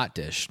about hot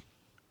dish?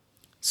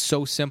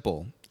 So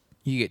simple.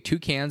 You get 2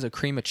 cans of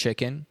cream of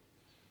chicken.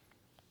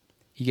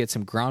 You get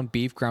some ground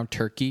beef, ground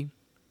turkey,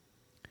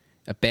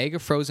 a bag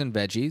of frozen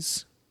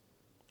veggies,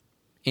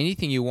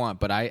 anything you want,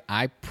 but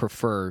I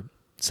prefer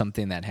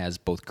something that has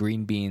both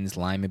green beans,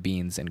 lima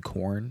beans, and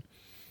corn,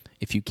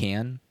 if you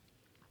can.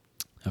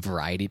 A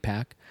variety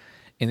pack.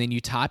 And then you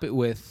top it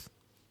with,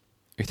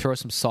 you throw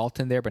some salt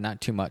in there, but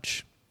not too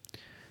much.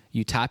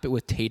 You top it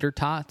with tater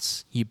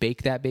tots. You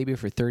bake that baby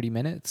for 30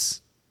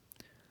 minutes.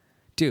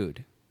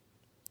 Dude,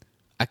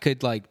 I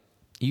could, like,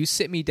 you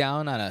sit me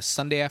down on a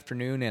Sunday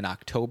afternoon in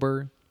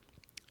October,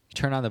 you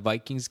turn on the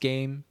Vikings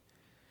game,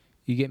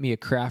 you get me a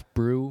craft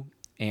brew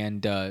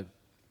and a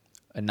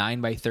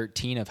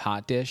 9x13 of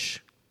hot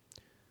dish.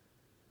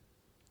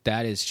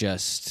 That is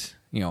just,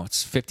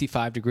 it's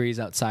 55 degrees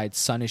outside,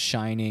 sun is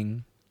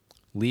shining,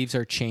 leaves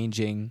are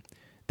changing.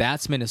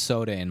 That's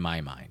Minnesota in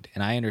my mind.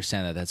 And I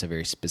understand that that's a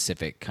very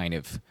specific kind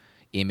of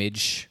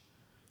image,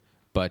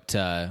 but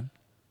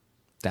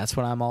that's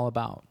what I'm all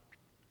about.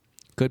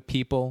 Good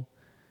people,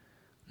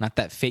 not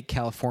that fake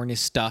California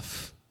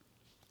stuff.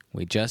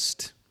 We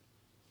just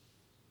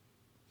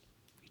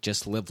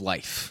live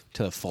life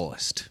to the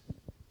fullest.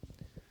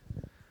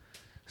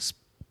 Just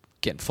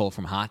getting full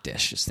from hot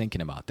dish, just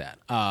thinking about that.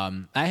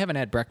 I haven't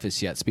had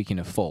breakfast yet, speaking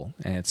of full,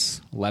 and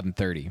it's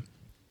 11:30.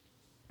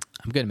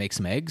 I'm going to make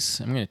some eggs.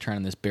 I'm going to turn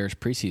on this Bears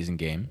preseason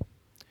game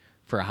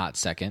for a hot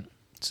second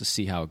to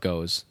see how it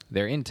goes.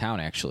 They're in town,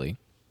 actually,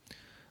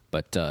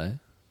 but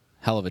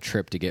hell of a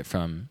trip to get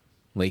from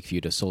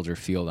Lakeview to Soldier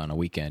Field on a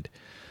weekend.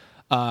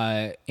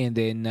 And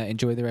then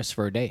enjoy the rest of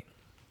our day.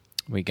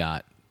 We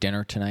got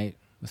dinner tonight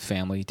with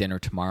family, dinner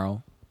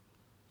tomorrow,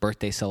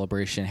 birthday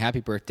celebration.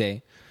 Happy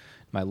birthday,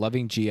 my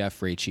loving GF,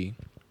 Rachie,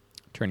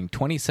 turning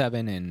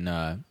 27 in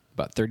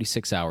about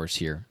 36 hours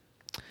here.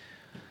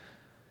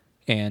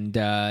 And,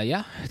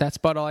 yeah, that's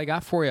about all I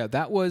got for you.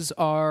 That was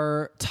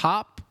our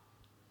top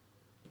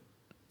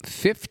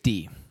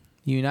 50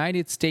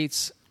 United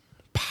States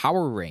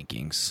power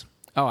rankings.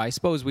 Oh, I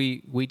suppose we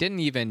didn't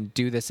even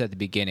do this at the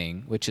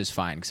beginning, which is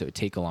fine because it would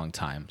take a long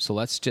time. So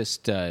let's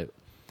just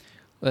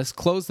let's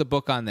close the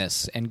book on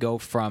this and go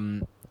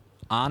from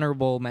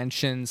honorable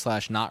mention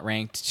 / not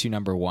ranked to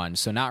number 1.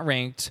 So not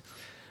ranked,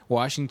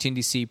 Washington,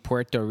 D.C.,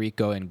 Puerto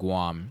Rico, and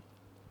Guam.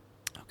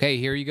 Okay,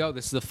 here you go.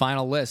 This is the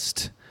final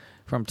list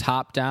from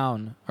top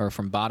down or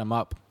from bottom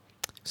up,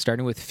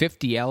 starting with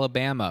 50,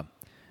 Alabama,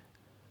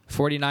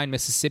 49,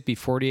 Mississippi,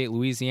 48,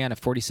 Louisiana,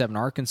 47,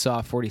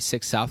 Arkansas,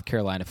 46, South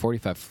Carolina,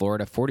 45,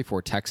 Florida,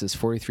 44, Texas,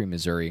 43,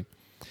 Missouri.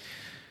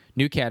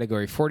 New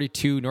category,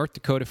 42, North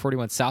Dakota,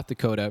 41, South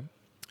Dakota,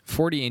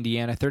 40,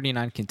 Indiana,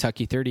 39,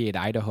 Kentucky, 38,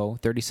 Idaho,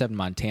 37,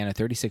 Montana,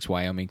 36,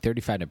 Wyoming,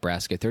 35,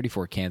 Nebraska,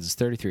 34, Kansas,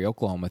 33,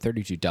 Oklahoma,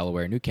 32,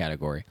 Delaware. New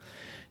category,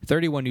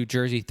 31, New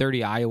Jersey,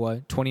 30,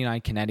 Iowa,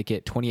 29,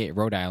 Connecticut, 28,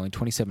 Rhode Island,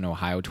 27,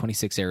 Ohio,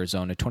 26,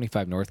 Arizona,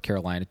 25, North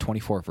Carolina,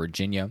 24,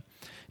 Virginia,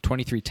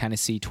 23,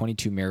 Tennessee,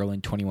 22,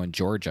 Maryland, 21,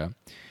 Georgia.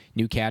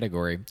 New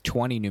category,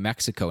 20, New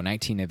Mexico,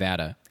 19,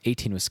 Nevada,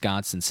 18,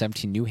 Wisconsin,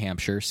 17, New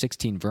Hampshire,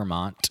 16,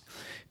 Vermont,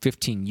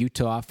 15,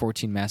 Utah,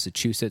 14,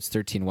 Massachusetts,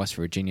 13, West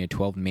Virginia,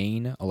 12,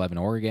 Maine, 11,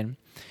 Oregon.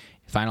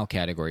 Final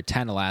category,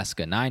 10,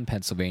 Alaska, 9,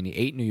 Pennsylvania,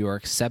 8, New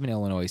York, 7,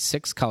 Illinois,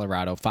 6,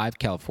 Colorado, 5,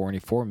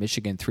 California, 4,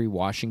 Michigan, 3,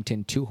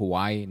 Washington, 2,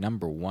 Hawaii,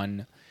 number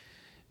 1,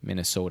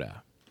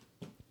 Minnesota.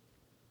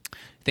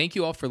 Thank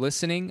you all for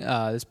listening.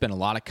 There's been a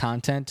lot of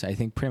content. I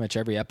think pretty much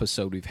every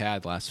episode we've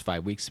had the last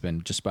 5 weeks has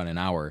been just about an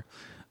hour.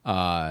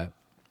 But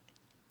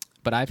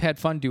I've had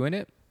fun doing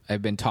it.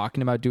 I've been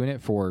talking about doing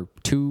it for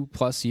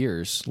 2+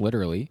 years,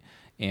 literally,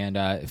 and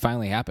it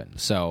finally happened.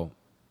 So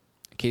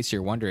in case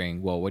you're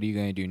wondering, well, what are you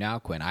going to do now,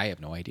 Quinn? I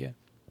have no idea.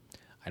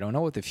 I don't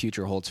know what the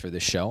future holds for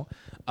this show.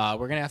 We're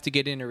going to have to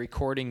get into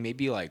recording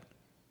maybe like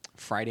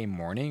Friday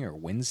morning or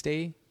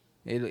Wednesday.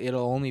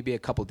 It'll only be a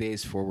couple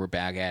days before we're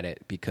back at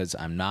it because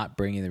I'm not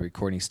bringing the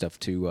recording stuff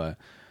to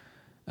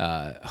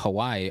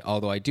Hawaii.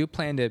 Although I do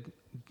plan to,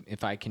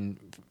 if I can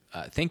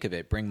think of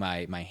it, bring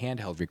my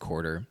handheld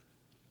recorder,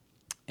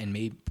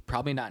 and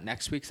probably not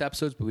next week's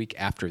episodes, but week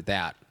after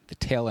that, the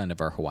tail end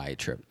of our Hawaii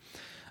trip.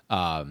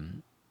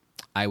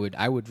 I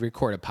would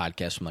record a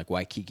podcast from like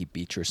Waikiki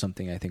Beach or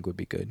something. I think would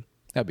be good.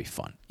 That'd be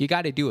fun. You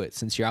got to do it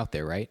since you're out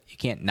there, right? You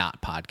can't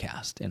not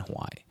podcast in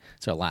Hawaii.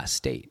 It's our last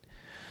state.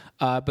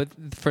 But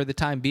for the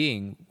time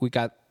being, we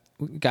got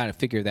to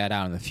figure that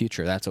out in the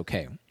future. That's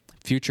okay.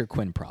 Future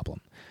Quinn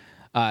problem.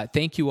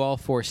 Thank you all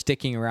for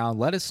sticking around.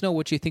 Let us know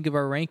what you think of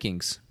our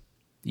rankings.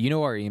 You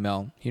know our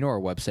email. You know our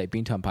website,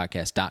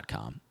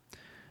 beantownpodcast.com.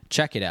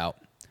 Check it out.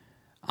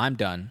 I'm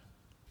done.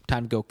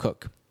 Time to go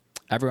cook.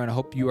 Everyone, I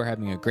hope you are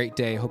having a great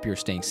day. Hope you're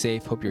staying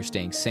safe. Hope you're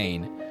staying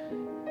sane.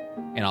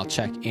 And I'll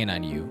check in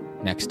on you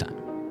next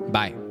time.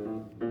 Bye.